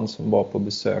amerikan som var på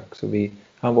besök. Så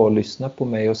han var och lyssnade på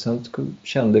mig och sen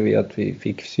kände vi att vi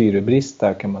fick syrebrist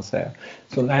där kan man säga.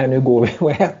 Så nej, nu går vi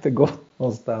och äter gott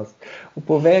någonstans. Och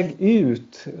på väg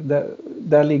ut,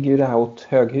 där ligger ju det här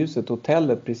höghuset,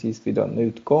 hotellet precis vid den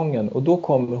utgången. Och då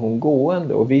kommer hon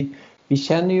gående och vi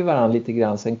känner ju varandra lite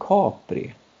grann sen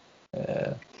Capri.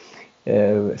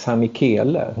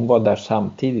 Samikele, hon var där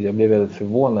samtidigt. Jag blev väldigt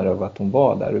förvånad över att hon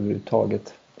var där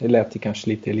överhuvudtaget. Det lät ju kanske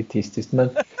lite elitistiskt men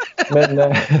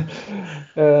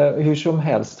hur som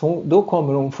helst, då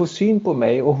kommer hon få syn på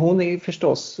mig och hon är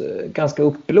förstås ganska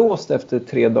uppblåst efter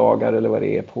 3 dagar eller vad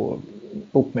det är på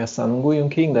bokmässan. Hon går ju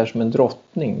omkring där som en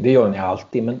drottning, det gör hon ju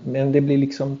alltid, men det blir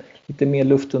liksom lite mer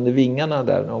luft under vingarna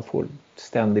där när hon får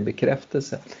ständig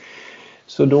bekräftelse.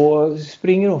 Så då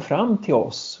springer hon fram till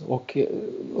oss och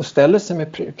ställer sig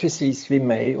precis vid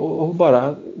mig och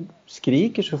bara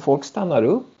skriker så folk stannar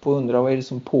upp och undrar vad är det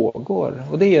som pågår.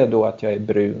 Och det är då att jag är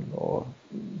brun och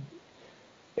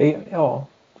ja,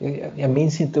 jag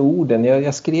minns inte orden.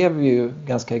 Jag skrev ju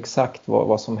ganska exakt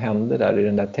vad som hände där i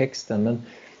den där texten.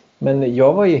 Men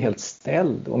jag var ju helt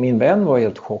ställd och min vän var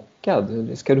helt chockad.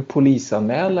 Ska du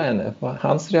polisanmäla henne? Vad var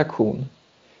hans reaktion?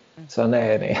 Så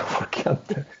nej, jag orkar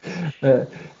inte.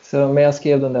 Men jag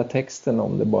skrev den där texten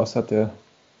om det bara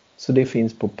så det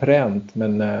finns på pränt.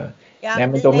 Men, ja, nej,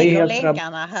 men vi de är lägger helt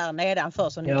länkarna här nedanför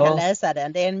så ni kan läsa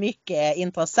den. Det är en mycket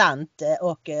intressant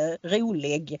och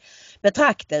rolig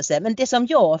betraktelse. Men det som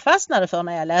jag fastnade för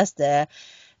när jag läste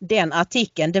den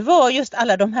artikeln, det var just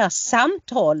alla de här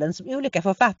samtalen som olika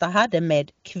författare hade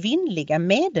med kvinnliga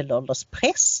medelålders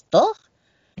präster.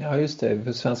 Ja, just det.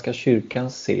 För Svenska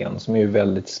kyrkans scen som är ju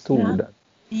väldigt stor där.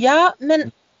 Ja,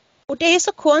 men och det är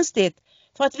så konstigt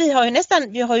för att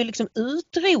vi har ju liksom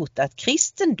utrotat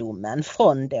kristendomen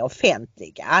från det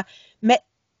offentliga.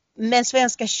 Men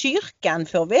Svenska kyrkan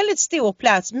får väldigt stor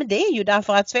plats, men det är ju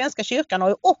därför att Svenska kyrkan har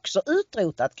ju också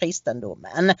utrotat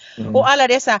kristendomen. Och alla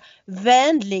dessa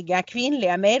vänliga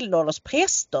kvinnliga medelålders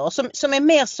präster som är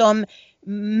mer som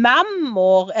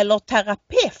mammor eller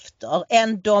terapeuter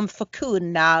än de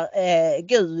förkunnar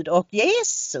Gud och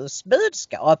Jesus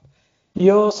budskap.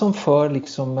 Ja, som för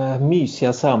liksom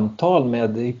mysiga samtal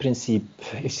med i princip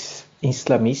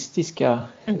islamistiska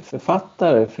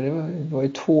författare. För det var ju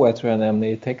 2 jag tror jag nämnde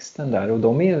i texten där. Och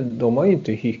de har ju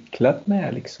inte hycklat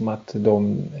med liksom att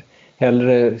de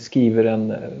hellre skriver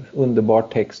en underbar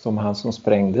text om han som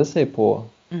sprängde sig på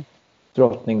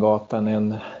Drottninggatan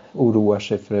än oroar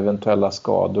sig för eventuella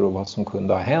skador och vad som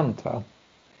kunde ha hänt. Va?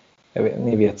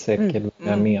 Ni vet säkert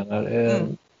vad jag menar.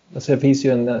 Alltså det finns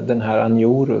ju den här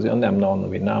Anjoro, jag nämner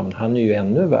honom vid namn, han är ju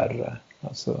ännu värre.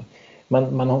 Alltså,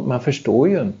 man förstår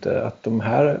ju inte att de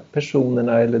här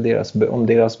personerna eller om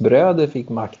deras bröder fick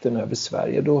makten över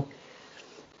Sverige, då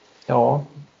är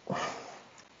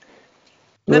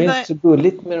det inte så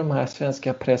gulligt med de här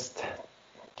svenska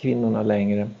prästkvinnorna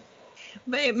längre.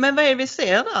 Men vad är det vi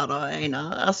ser där då,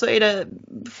 Einar? Alltså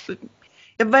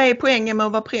vad är poängen med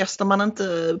att vara präst om man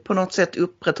inte på något sätt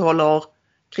upprätthåller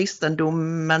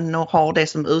kristendomen och har det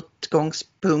som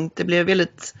utgångspunkt? Det blir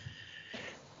väldigt...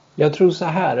 Jag tror så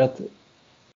här att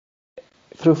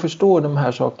för att förstå de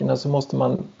här sakerna så måste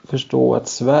man förstå att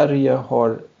Sverige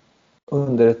har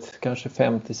under ett kanske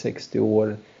 50-60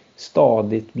 år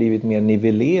stadigt blivit mer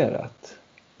nivellerat.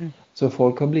 Så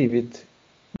folk har blivit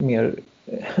mer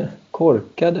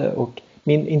korkade och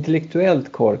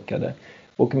intellektuellt korkade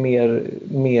och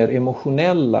mer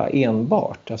emotionella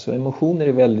enbart. Alltså emotioner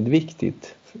är väldigt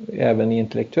viktigt även i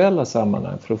intellektuella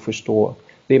sammanhang för att förstå.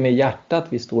 Det är med hjärtat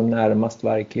vi står närmast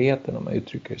verkligheten om man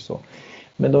uttrycker det så.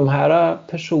 Men de här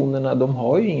personerna, de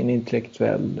har ju ingen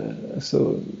intellektuell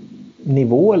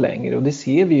nivå längre och det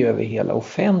ser vi ju över hela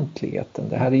offentligheten.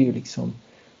 Det här är ju liksom,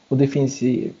 och det finns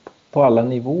på alla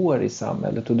nivåer i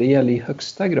samhället och det gäller i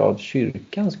högsta grad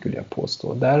kyrkan skulle jag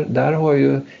påstå. Där har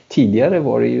ju tidigare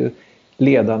varit ju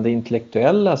ledande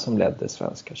intellektuella som ledde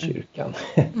Svenska kyrkan.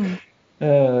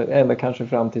 Ända kanske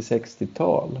fram till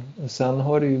 60-tal. Sen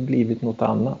har det ju blivit något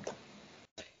annat.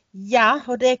 Ja,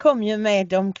 och det kom ju med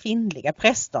de kvinnliga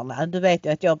prästerna. Du vet ju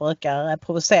att jag brukar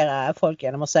provocera folk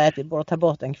genom att säga att vi borde ta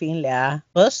bort den kvinnliga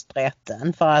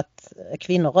rösträtten för att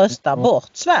kvinnor röstar bort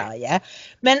Sverige.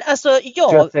 Men alltså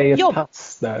jag säger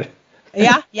pass där.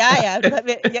 Ja.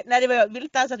 Nej, jag vill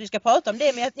inte alls att vi ska prata om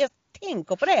det, men jag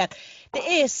tänker på det.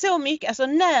 Det är så mycket, alltså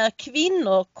när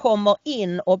kvinnor kommer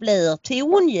in och blir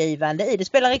tongivande i det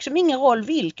spelar liksom ingen roll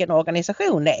vilken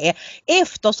organisation det är,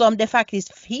 eftersom det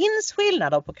faktiskt finns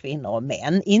skillnader på kvinnor och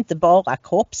män, inte bara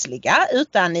kroppsliga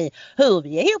utan i hur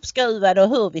vi är ihopskruvade och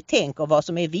hur vi tänker, vad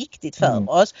som är viktigt för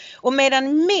oss. Och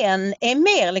medan män är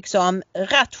mer liksom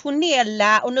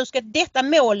rationella och nu ska detta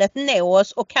målet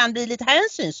nås och kan bli lite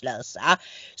hänsynslösa,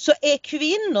 så är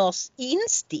kvinnors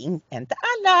instinkt, inte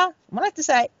alla, man inte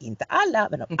säga inte alla,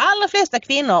 men de allra flesta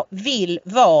kvinnor vill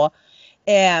vara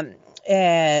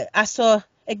alltså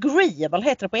agreeable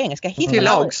heter det på engelska.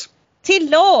 Till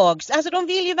lags. Alltså de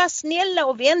vill ju vara snälla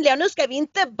och vänliga. Nu ska vi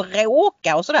inte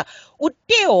bråka och sådär. Och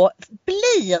då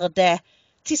blir det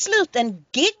till slut en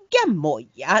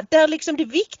geggamoja där liksom det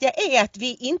viktiga är att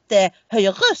vi inte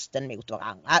höjer rösten mot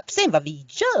varandra. Sen vad vi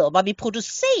gör, vad vi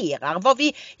producerar, vad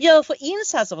vi gör för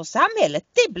insatser för samhället,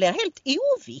 det blir helt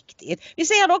oviktigt. Vi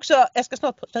ser det också, jag ska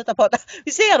snart sluta prata,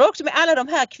 vi ser det också med alla de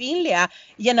här kvinnliga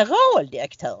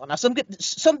generaldirektörerna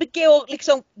som begår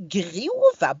liksom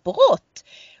grova brott.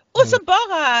 Och så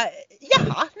bara,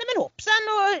 nej men hoppsan,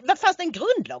 och vad fanns det en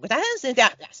grundlag att ta hänsyn till?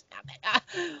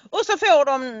 Och så får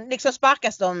de liksom,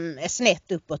 sparkas de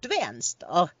snett uppåt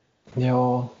vänster.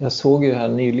 Ja, jag såg ju här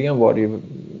nyligen var det ju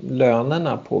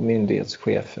lönerna på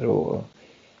myndighetschefer och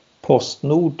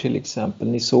Postnord till exempel.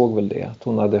 Ni såg väl det? Att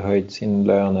hon hade höjt sin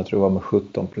lön, jag tror det var med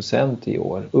 17% i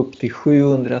år. Upp till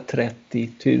 730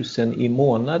 000 i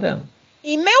månaden.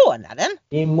 I månaden?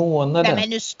 I månaden. Nej men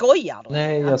nu skojar du.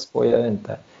 Nej, jag skojar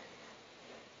inte.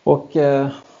 Och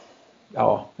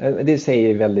det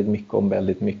säger väldigt mycket om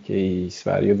väldigt mycket i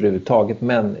Sverige överhuvudtaget.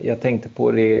 Men jag tänkte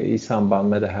på det i samband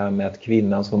med det här med att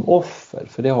kvinnan som offer.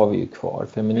 För det har vi ju kvar.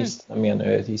 Feministerna menar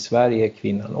ju att i Sverige är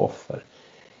kvinnan offer.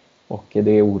 Och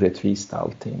det är orättvist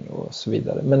allting och så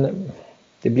vidare. Men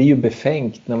det blir ju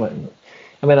befängt när man...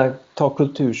 Jag menar, ta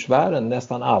kultursfären.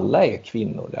 Nästan alla är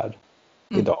kvinnor där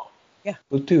idag. Yeah.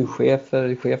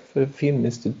 Kulturchefer, chefer för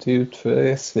filminstitut,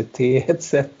 för SVT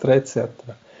etc.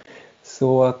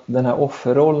 Så att den här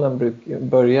offerrollen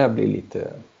börjar bli lite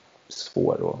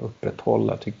svår att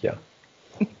upprätthålla tycker jag.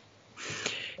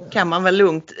 kan man väl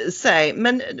lugnt säga.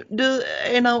 Men du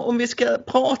Einar, om vi ska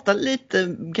prata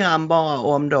lite grann bara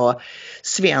om då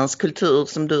svensk kultur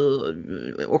som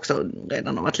du också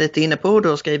redan har varit lite inne på. Du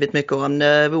har skrivit mycket om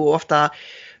det.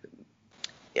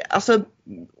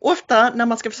 Ofta när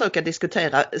man ska försöka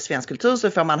diskutera svensk kultur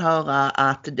så får man höra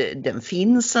att den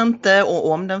finns inte, och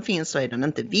om den finns så är den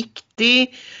inte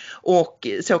viktig. Och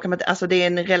så kan man, alltså det är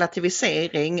en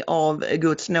relativisering av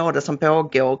Guds nåde som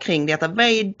pågår kring detta. Vad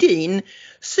är din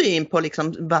syn på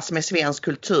liksom vad som är svensk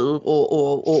kultur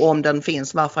och om den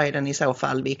finns, varför är den i så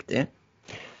fall viktig?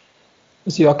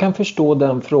 Så jag kan förstå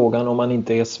den frågan om man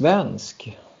inte är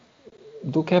svensk.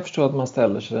 Då kan jag förstå att man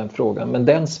ställer sig den frågan. Men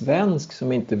den svensk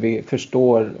som inte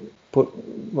förstår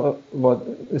vad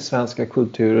svenska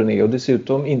kulturen är och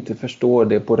dessutom inte förstår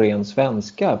det på ren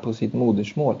svenska, på sitt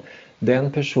modersmål.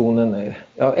 Den personen är,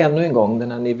 ännu en gång,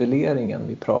 den här nivelleringen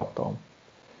vi pratar om.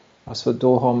 Alltså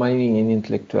då har man ju ingen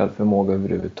intellektuell förmåga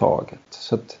överhuvudtaget.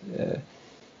 Så att,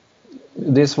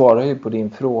 det svarar ju på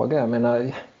din fråga. Jag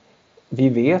menar, vi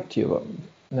vet ju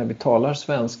när vi talar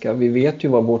svenska, vi vet ju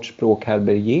vad vårt språk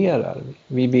härbärgerar.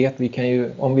 Vi vet, vi kan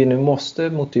ju, om vi nu måste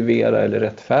motivera eller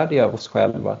rättfärdiga oss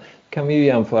själva, kan vi ju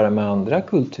jämföra med andra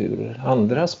kulturer,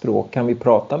 andra språk. Kan vi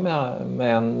prata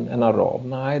med en arab?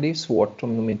 Nej, det är svårt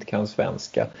om de inte kan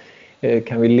svenska.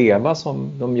 Kan vi leva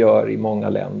som de gör i många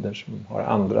länder som har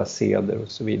andra seder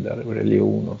och så vidare, och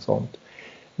religion och sånt?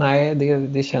 Nej,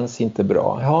 det känns inte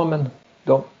bra. Ja, men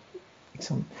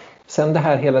liksom, sen det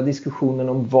här hela diskussionen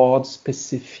om vad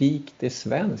specifikt är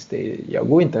svenskt, jag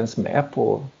går inte ens med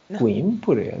på att gå in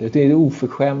på det. Det är en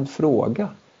oförskämd fråga.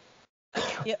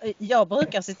 Jag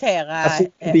brukar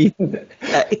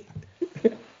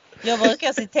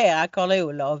citera Karl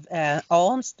Olof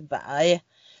Arnstberg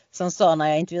som sa när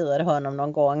jag intervjuade honom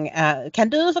någon gång, kan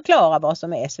du förklara vad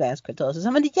som är svensk kultur?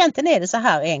 Så, men egentligen är det så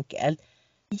här enkelt.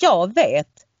 Jag vet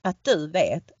att du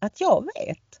vet att jag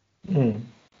vet. Mm.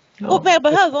 Ja. Och mer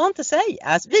behöver inte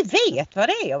sägas. Vi vet vad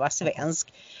det är att vara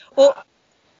svensk. Och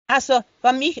alltså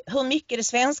hur mycket det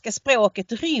svenska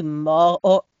språket rymmer.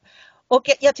 Och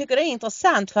jag tycker det är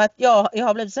intressant för att jag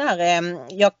har blivit så här,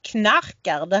 jag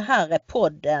knarkar det här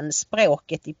podden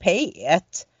Språket i P1.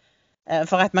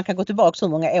 För att man kan gå tillbaka så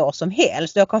många år som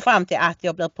helst. Jag kom fram till att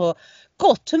jag blir på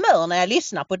gott humör när jag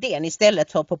lyssnar på den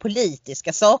istället för på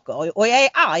politiska saker. Och jag är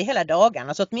arg hela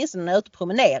dagarna, så åtminstone när jag är ute och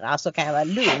promenerar så kan jag vara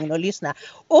lugn och lyssna.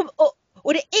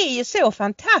 Och det är ju så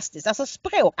fantastiskt. Alltså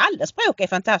alla språk är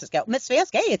fantastiska. Men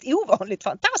svenska är ett ovanligt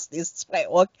fantastiskt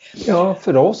språk. Ja,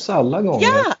 för oss alla gånger.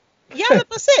 Ja, men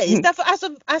precis. Därför,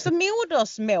 alltså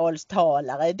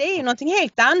modersmålstalare, det är ju någonting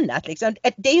helt annat. Liksom.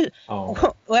 Det är ju,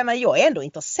 och jag är ändå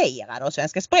intresserad av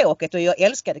svenska språket och jag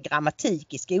älskade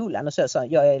grammatik i skolan och så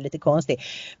jag är lite konstig.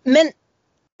 Men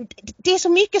det är så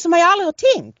mycket som jag aldrig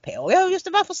har tänkt på.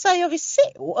 Varför säger vi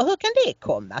så? Och hur kan det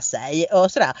komma sig?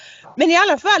 Och sådär. Men i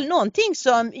alla fall någonting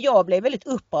som jag blev väldigt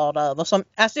upprörd över.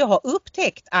 Alltså jag har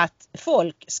upptäckt att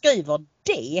folk skriver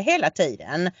det hela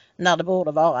tiden när det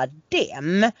borde vara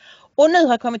dem. Och nu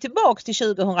har jag kommit tillbaka till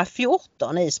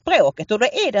 2014 i språket och då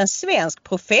är det en svensk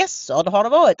professor.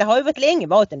 Det har ju varit länge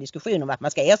varit en diskussion om att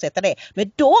man ska ersätta det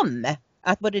med dem.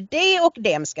 Att både det och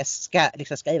dem ska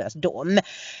liksom skrivas dom.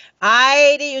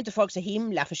 Nej, det är ju inte folk så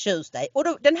himla förtjusta i. Och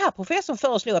då, den här professorn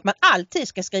föreslår att man alltid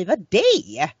ska skriva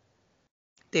det.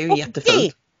 Det är ju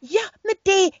jättefint. Ja, men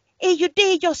det är ju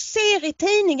det jag ser i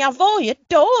tidningar varje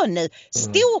dag nu.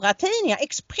 Stora tidningar,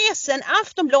 Expressen,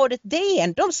 Aftonbladet,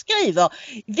 DN, de skriver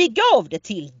vi gav det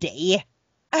till det.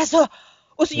 Alltså,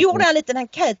 och så gjorde jag en liten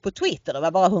enkät på Twitter. Det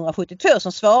var bara 172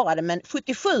 som svarade, men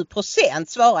 77%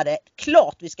 svarade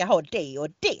klart vi ska ha det och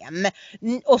dem.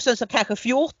 Och så kanske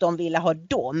 14 ville ha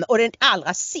dem. Och den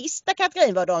allra sista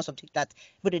kategorin var de som tyckte att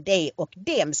både det och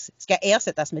dem ska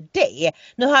ersättas med det.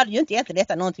 Nu hade ju inte egentligen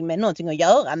detta någonting med någonting att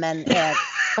göra, men...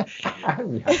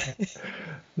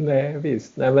 Nej,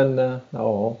 visst. Nej, men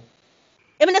ja...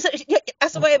 Men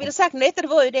alltså vad jag ville sagt med detta, det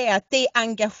var ju det att det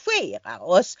engagerar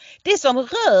oss. Det som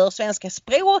rör svenska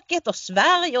språket och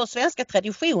Sverige och svenska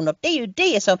traditioner, det är ju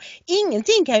det som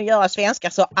ingenting kan göra svenskar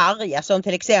så arga som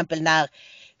till exempel när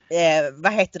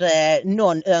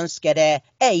någon önskade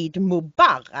Eid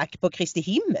Mubarak på Kristi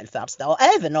himmelfärdsdag. Och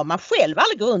även om man själv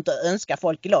aldrig går runt och önskar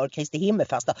folk glad Kristi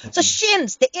himmelfärdsdag, så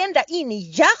känns det ända in i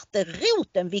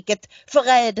hjärteroten vilket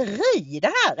förräderi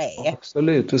det här är.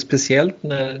 Absolut, och speciellt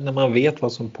när man vet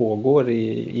vad som pågår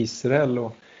i Israel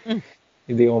och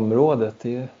i det området.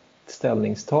 Det är ett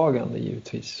ställningstagande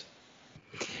givetvis.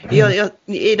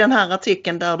 I den här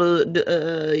artikeln där du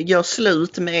gör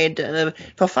slut med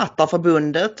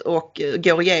Författarförbundet och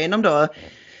går igenom då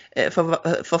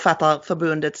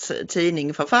Författarförbundets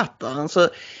tidning Författaren, så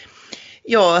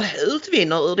Jag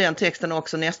utvinner ur den texten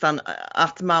också nästan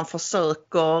att man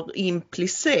försöker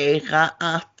implicera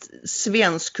att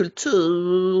svensk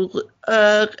kultur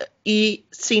är i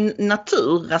sin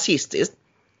natur rasistisk.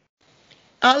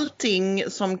 Allting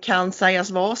som kan sägas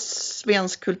vara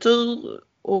svensk kultur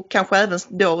och kanske även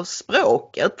då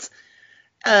språket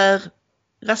är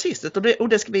rasistiskt och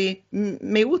det ska vi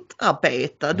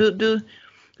motarbeta.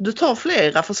 Du tar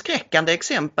flera förskräckande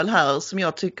exempel här som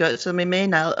jag tycker, som i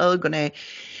mina ögon är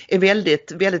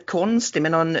väldigt, väldigt konstig,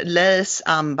 med någon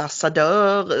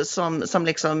läsambassadör som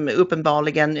liksom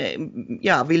uppenbarligen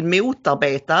vill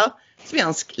motarbeta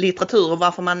svensk litteratur, och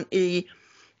varför man i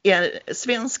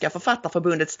Svenska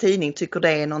författarförbundets tidning tycker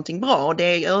det är någonting bra,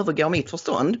 det övergår mitt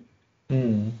förstånd.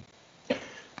 Mm.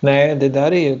 Nej, det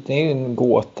är en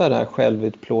gåta, det här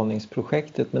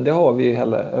självutplåningsprojektet, men det har vi ju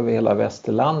över hela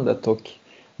västerlandet, och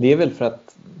det är väl för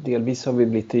att delvis har vi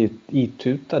blivit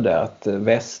itutade att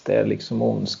väst är liksom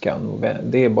ondskan och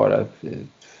det är bara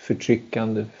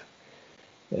förtryckande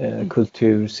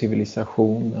kultur,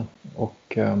 civilisation,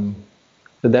 och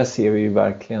det där ser vi ju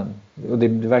verkligen, och det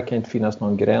verkar inte finnas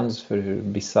någon gräns för hur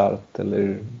bisarrt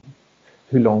eller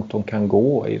hur långt de kan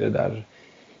gå i det där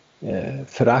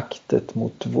föraktet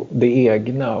mot det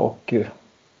egna och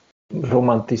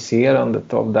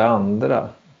romantiserandet av det andra.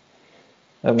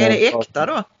 Är det äkta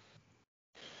då?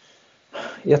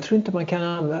 Jag tror inte man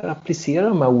kan applicera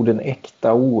de här orden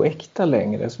äkta och oäkta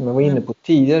längre, som jag var inne på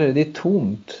tidigare. Det är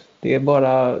tomt. Det är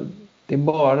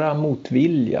bara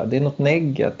motvilja. Det är något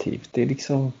negativt. Det är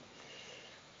liksom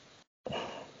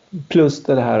plus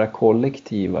det här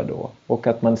kollektiva då, och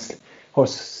att man har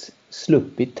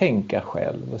sluppit tänka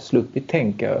själv och sluppit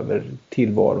tänka över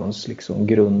tillvarons liksom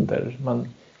grunder. Man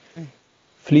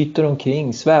flyter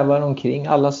omkring, svävar omkring.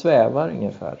 Alla svävar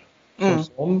ungefär. Som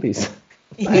zombies.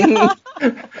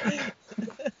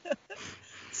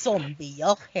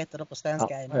 Zombier heter det på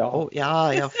svenska.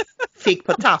 Ja, jag fick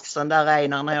på tafsen där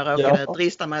Einar när jag råkade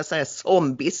drista mig att säga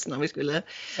zombies när vi skulle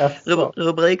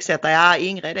rubriksätta. Ja,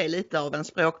 Ingrid är lite av en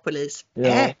språkpolis.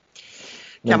 Men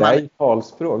det är ju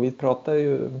talspråk. Vi pratar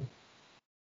ju...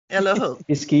 Eller hur?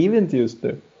 Vi skriver inte just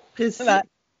nu.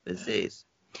 Precis.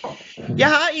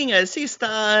 Jaha, Ingrid, sista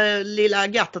lilla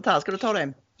gattet här. Ska du ta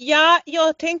det? Ja,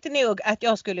 jag tänkte nog att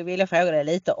jag skulle vilja fråga dig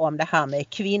lite om det här med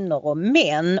kvinnor och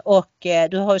män, och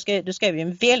du skrev ju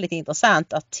en väldigt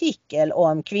intressant artikel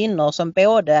om kvinnor som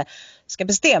både ska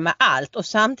bestämma allt och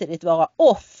samtidigt vara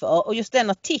offer, och just den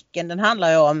artikeln, den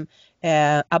handlar ju om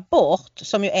abort,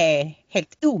 som ju är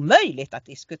helt omöjligt att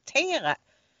diskutera.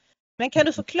 Men kan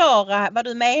du förklara vad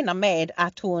du menar med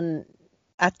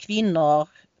att kvinnor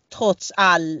trots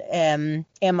all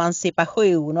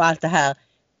emancipation och allt det här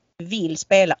vill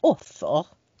spela offer?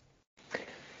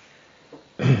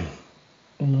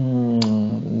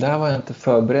 Det här var jag inte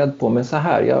förberedd på, men så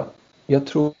här, jag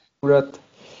tror att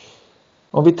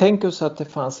om vi tänker oss att det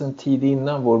fanns en tid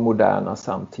innan vår moderna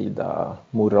samtida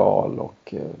moral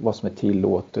och vad som är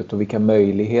tillåtet och vilka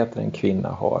möjligheter en kvinna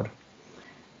har.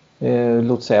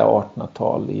 Låt säga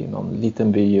 1800-tal i någon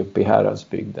liten by uppe i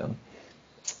Häradsbygden.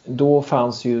 Då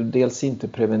fanns ju dels inte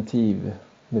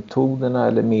preventivmetoderna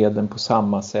eller medlen på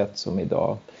samma sätt som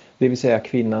idag. Det vill säga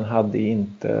kvinnan hade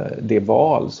inte det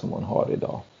val som hon har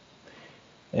idag.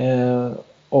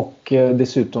 Och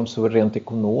dessutom så rent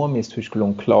ekonomiskt, hur skulle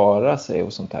hon klara sig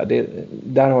och sånt här.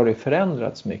 Där har det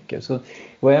förändrats mycket. Så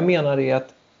vad jag menar är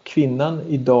att kvinnan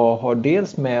idag har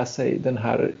dels med sig den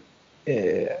här...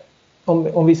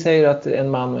 Om vi säger att en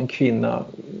man och en kvinna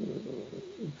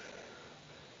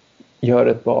gör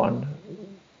ett barn,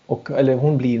 eller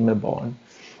hon blir med barn,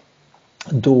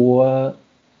 då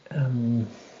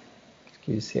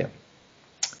ska vi se.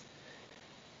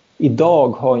 Idag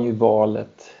har ju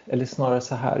valet, eller snarare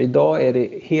så här, idag är det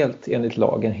helt enligt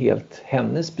lagen helt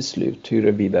hennes beslut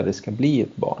huruvida det ska bli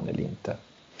ett barn eller inte.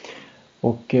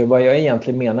 Och vad jag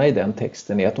egentligen menar i den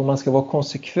texten är att om man ska vara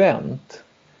konsekvent,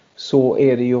 så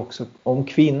är det ju också, om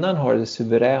kvinnan har det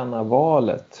suveräna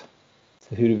valet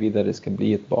huruvida det ska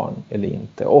bli ett barn eller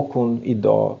inte, och hon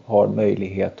idag har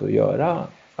möjlighet att göra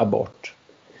abort,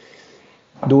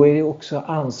 då är det också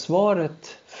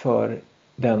ansvaret för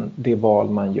det val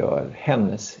man gör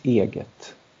hennes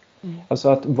eget. Alltså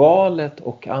att valet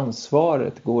och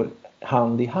ansvaret går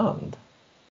hand i hand.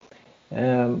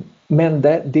 Men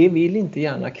det vill inte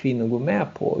gärna kvinnor gå med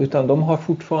på, utan de har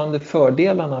fortfarande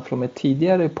fördelarna från ett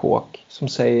tidigare epok som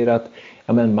säger att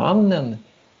men mannen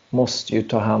måste ju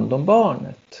ta hand om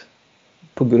barnet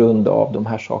på grund av de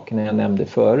här sakerna jag nämnde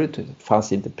förut. Det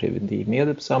fanns inte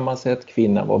preventivmedel på samma sätt,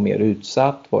 kvinnan var mer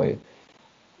utsatt, och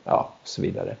så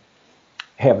vidare.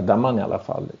 Hävdar man i alla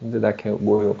fall. Det där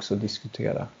går ju också att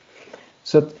diskutera.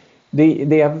 Så att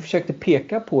Det jag försökte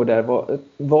peka på där var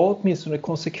åtminstone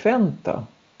konsekventa.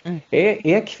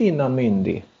 Är kvinnan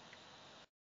myndig?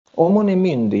 Om hon är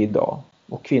myndig idag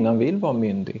och kvinnan vill vara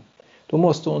myndig, då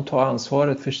måste hon ta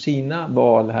ansvaret för sina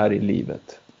val här i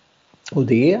livet. Och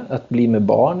det är att bli med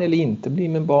barn eller inte bli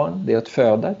med barn. Det är att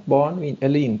föda ett barn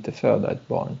eller inte föda ett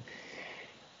barn.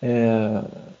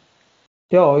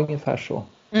 Ja, ungefär så.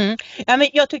 Ja, men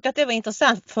jag tyckte att det var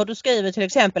intressant, för du skriver till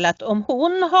exempel att om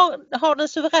hon har den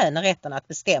suveräna rätten att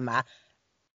bestämma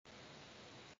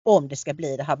om det ska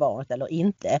bli det här barnet eller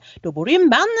inte, då borde ju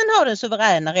mannen ha den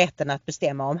suveräna rätten att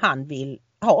bestämma om han vill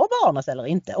ha barnet eller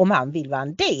inte, om han vill vara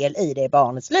en del i det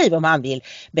barnets liv, om han vill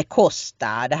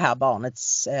bekosta det här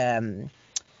barnets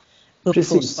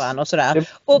uppfostran och sådär.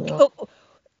 Och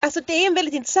alltså det är en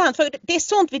väldigt intressant fråga. Det är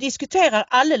sånt vi diskuterar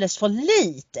alldeles för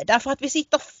lite. Därför att vi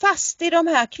sitter fast i de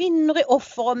här, kvinnor är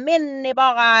offer och män är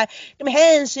bara, de är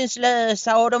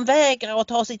hänsynslösa och de vägrar att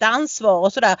ta sitt ansvar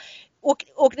och sådär.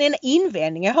 Och den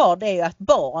invändning jag har, det är ju att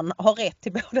barn har rätt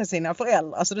till båda sina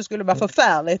föräldrar. Så det skulle vara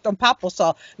förfärligt om pappor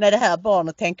sa, nej, det här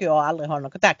barnet tänker jag aldrig ha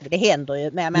någon kontakt med. Det händer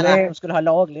ju, men jag menar att de skulle ha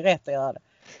laglig rätt att göra det.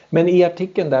 Men i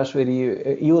artikeln där så är det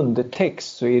ju, i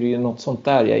undertext så är det ju något sånt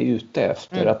där jag är ute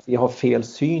efter. Att vi har fel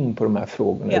syn på de här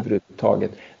frågorna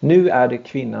överhuvudtaget. Nu är det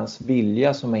kvinnans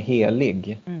vilja som är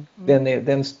helig.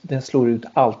 Den slår ut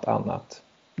allt annat.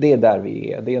 Det är där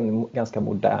vi är. Det är en ganska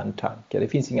modern tanke. Det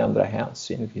finns inga andra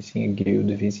hänsyn. Det finns ingen Gud,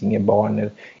 det finns ingen barn.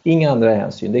 Inga andra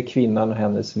hänsyn. Det är kvinnan och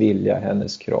hennes vilja,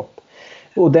 hennes kropp.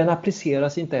 Och den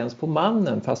appliceras inte ens på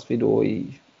mannen, fast vi då i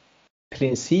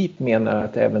princip menar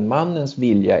att även mannens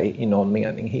vilja är i någon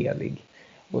mening helig.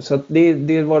 Och så att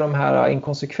det var de här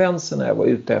inkonsekvenserna jag var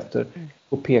ute efter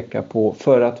att peka på,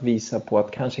 för att visa på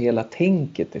att kanske hela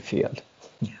tänket är fel.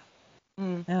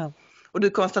 Ja. Och du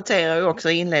konstaterar ju också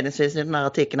inledningsvis i den här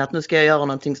artikeln att nu ska jag göra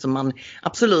någonting som man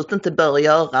absolut inte bör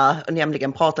göra,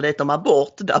 nämligen prata lite om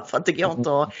abort, därför att det går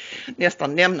inte att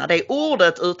nästan nämna det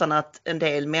ordet utan att en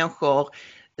del människor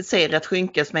ser ett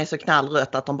skynke som är så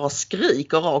knallrött att de bara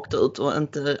skriker rakt ut och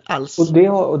inte alls...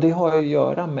 Och det har att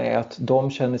göra med att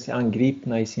de känner sig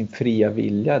angripna i sin fria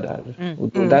vilja där. Och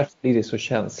därför blir det så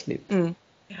känsligt.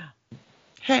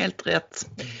 Helt rätt.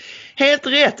 Helt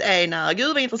rätt, Einar.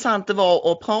 Gud vad intressant det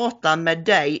var att prata med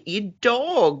dig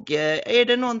idag. Är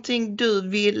det någonting du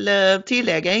vill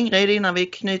tillägga, Ingrid, innan vi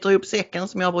knyter ihop säcken,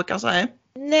 som jag brukar säga?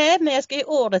 Nej, men jag ska ge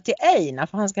ordet till Einar,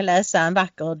 för han ska läsa en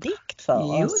vacker dikt för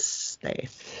oss. Just det.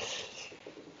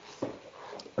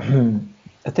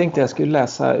 Jag tänkte jag skulle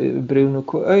läsa Bruno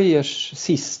K. Öijers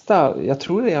sista, jag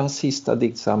tror det är hans sista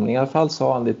diktsamling. I alla fall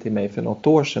sa han det till mig för något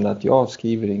år sedan, att jag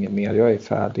skriver inget mer, jag är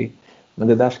färdig. Men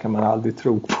det där ska man aldrig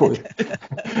tro på.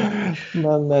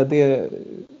 Men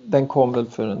den kom väl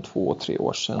för 2-3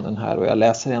 år sedan, den här. Och jag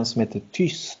läser en som heter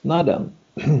Tystnaden.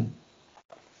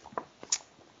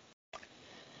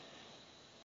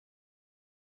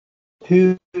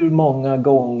 Hur många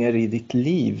gånger i ditt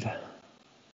liv,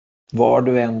 var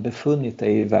du än befunnit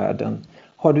dig i världen,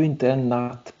 har du inte en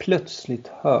natt plötsligt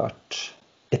hört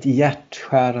ett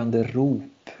hjärtskärande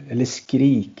rop eller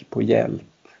skrik på hjälp?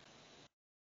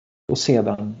 Och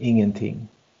sedan ingenting.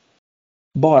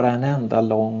 Bara en enda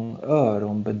lång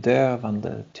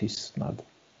öronbedövande tystnad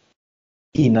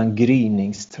innan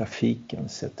gryningstrafiken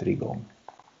sätter igång.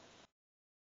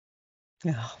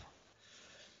 Ja.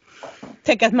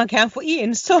 Tänk att man kan få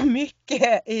in så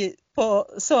mycket på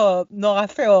så några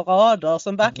få rader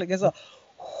som verkligen så...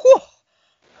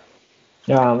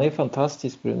 Ja, han är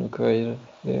fantastisk, Bruno Köjer.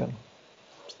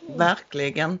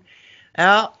 Verkligen.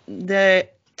 Ja, det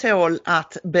tål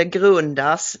att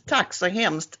begrundas. Tack så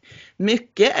hemskt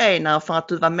mycket, Einar, för att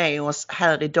du var med oss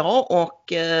här idag,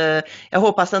 och jag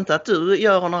hoppas inte att du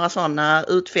gör några sådana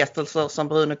utfästelser som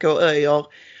Bruno K. Öijer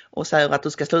och säger att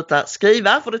du ska sluta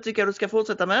skriva, för det tycker jag du ska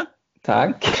fortsätta med.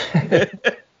 Tack.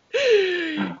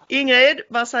 Ingrid,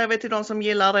 vad säger vi till de som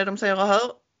gillar det de ser och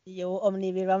hör? Jo, om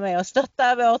ni vill vara med och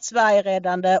stötta vårt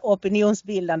Sverigeräddande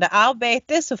opinionsbildande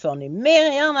arbete, så får ni mer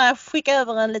än gärna skicka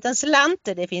över en liten slant.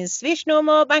 Det finns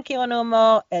swishnummer,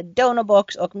 bankgironummer,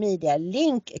 donorbox och media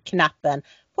link-knappen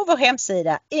på vår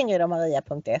hemsida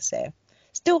ingridomaria.se.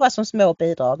 Stora som små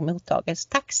bidrag mottages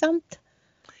tacksamt.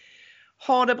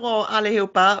 Ha det bra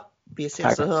allihopa. Vi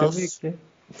ses och hörs. Tack så mycket.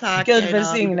 Tack, Gud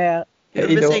välsigne er.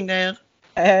 Gud välsigne er.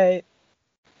 Hej.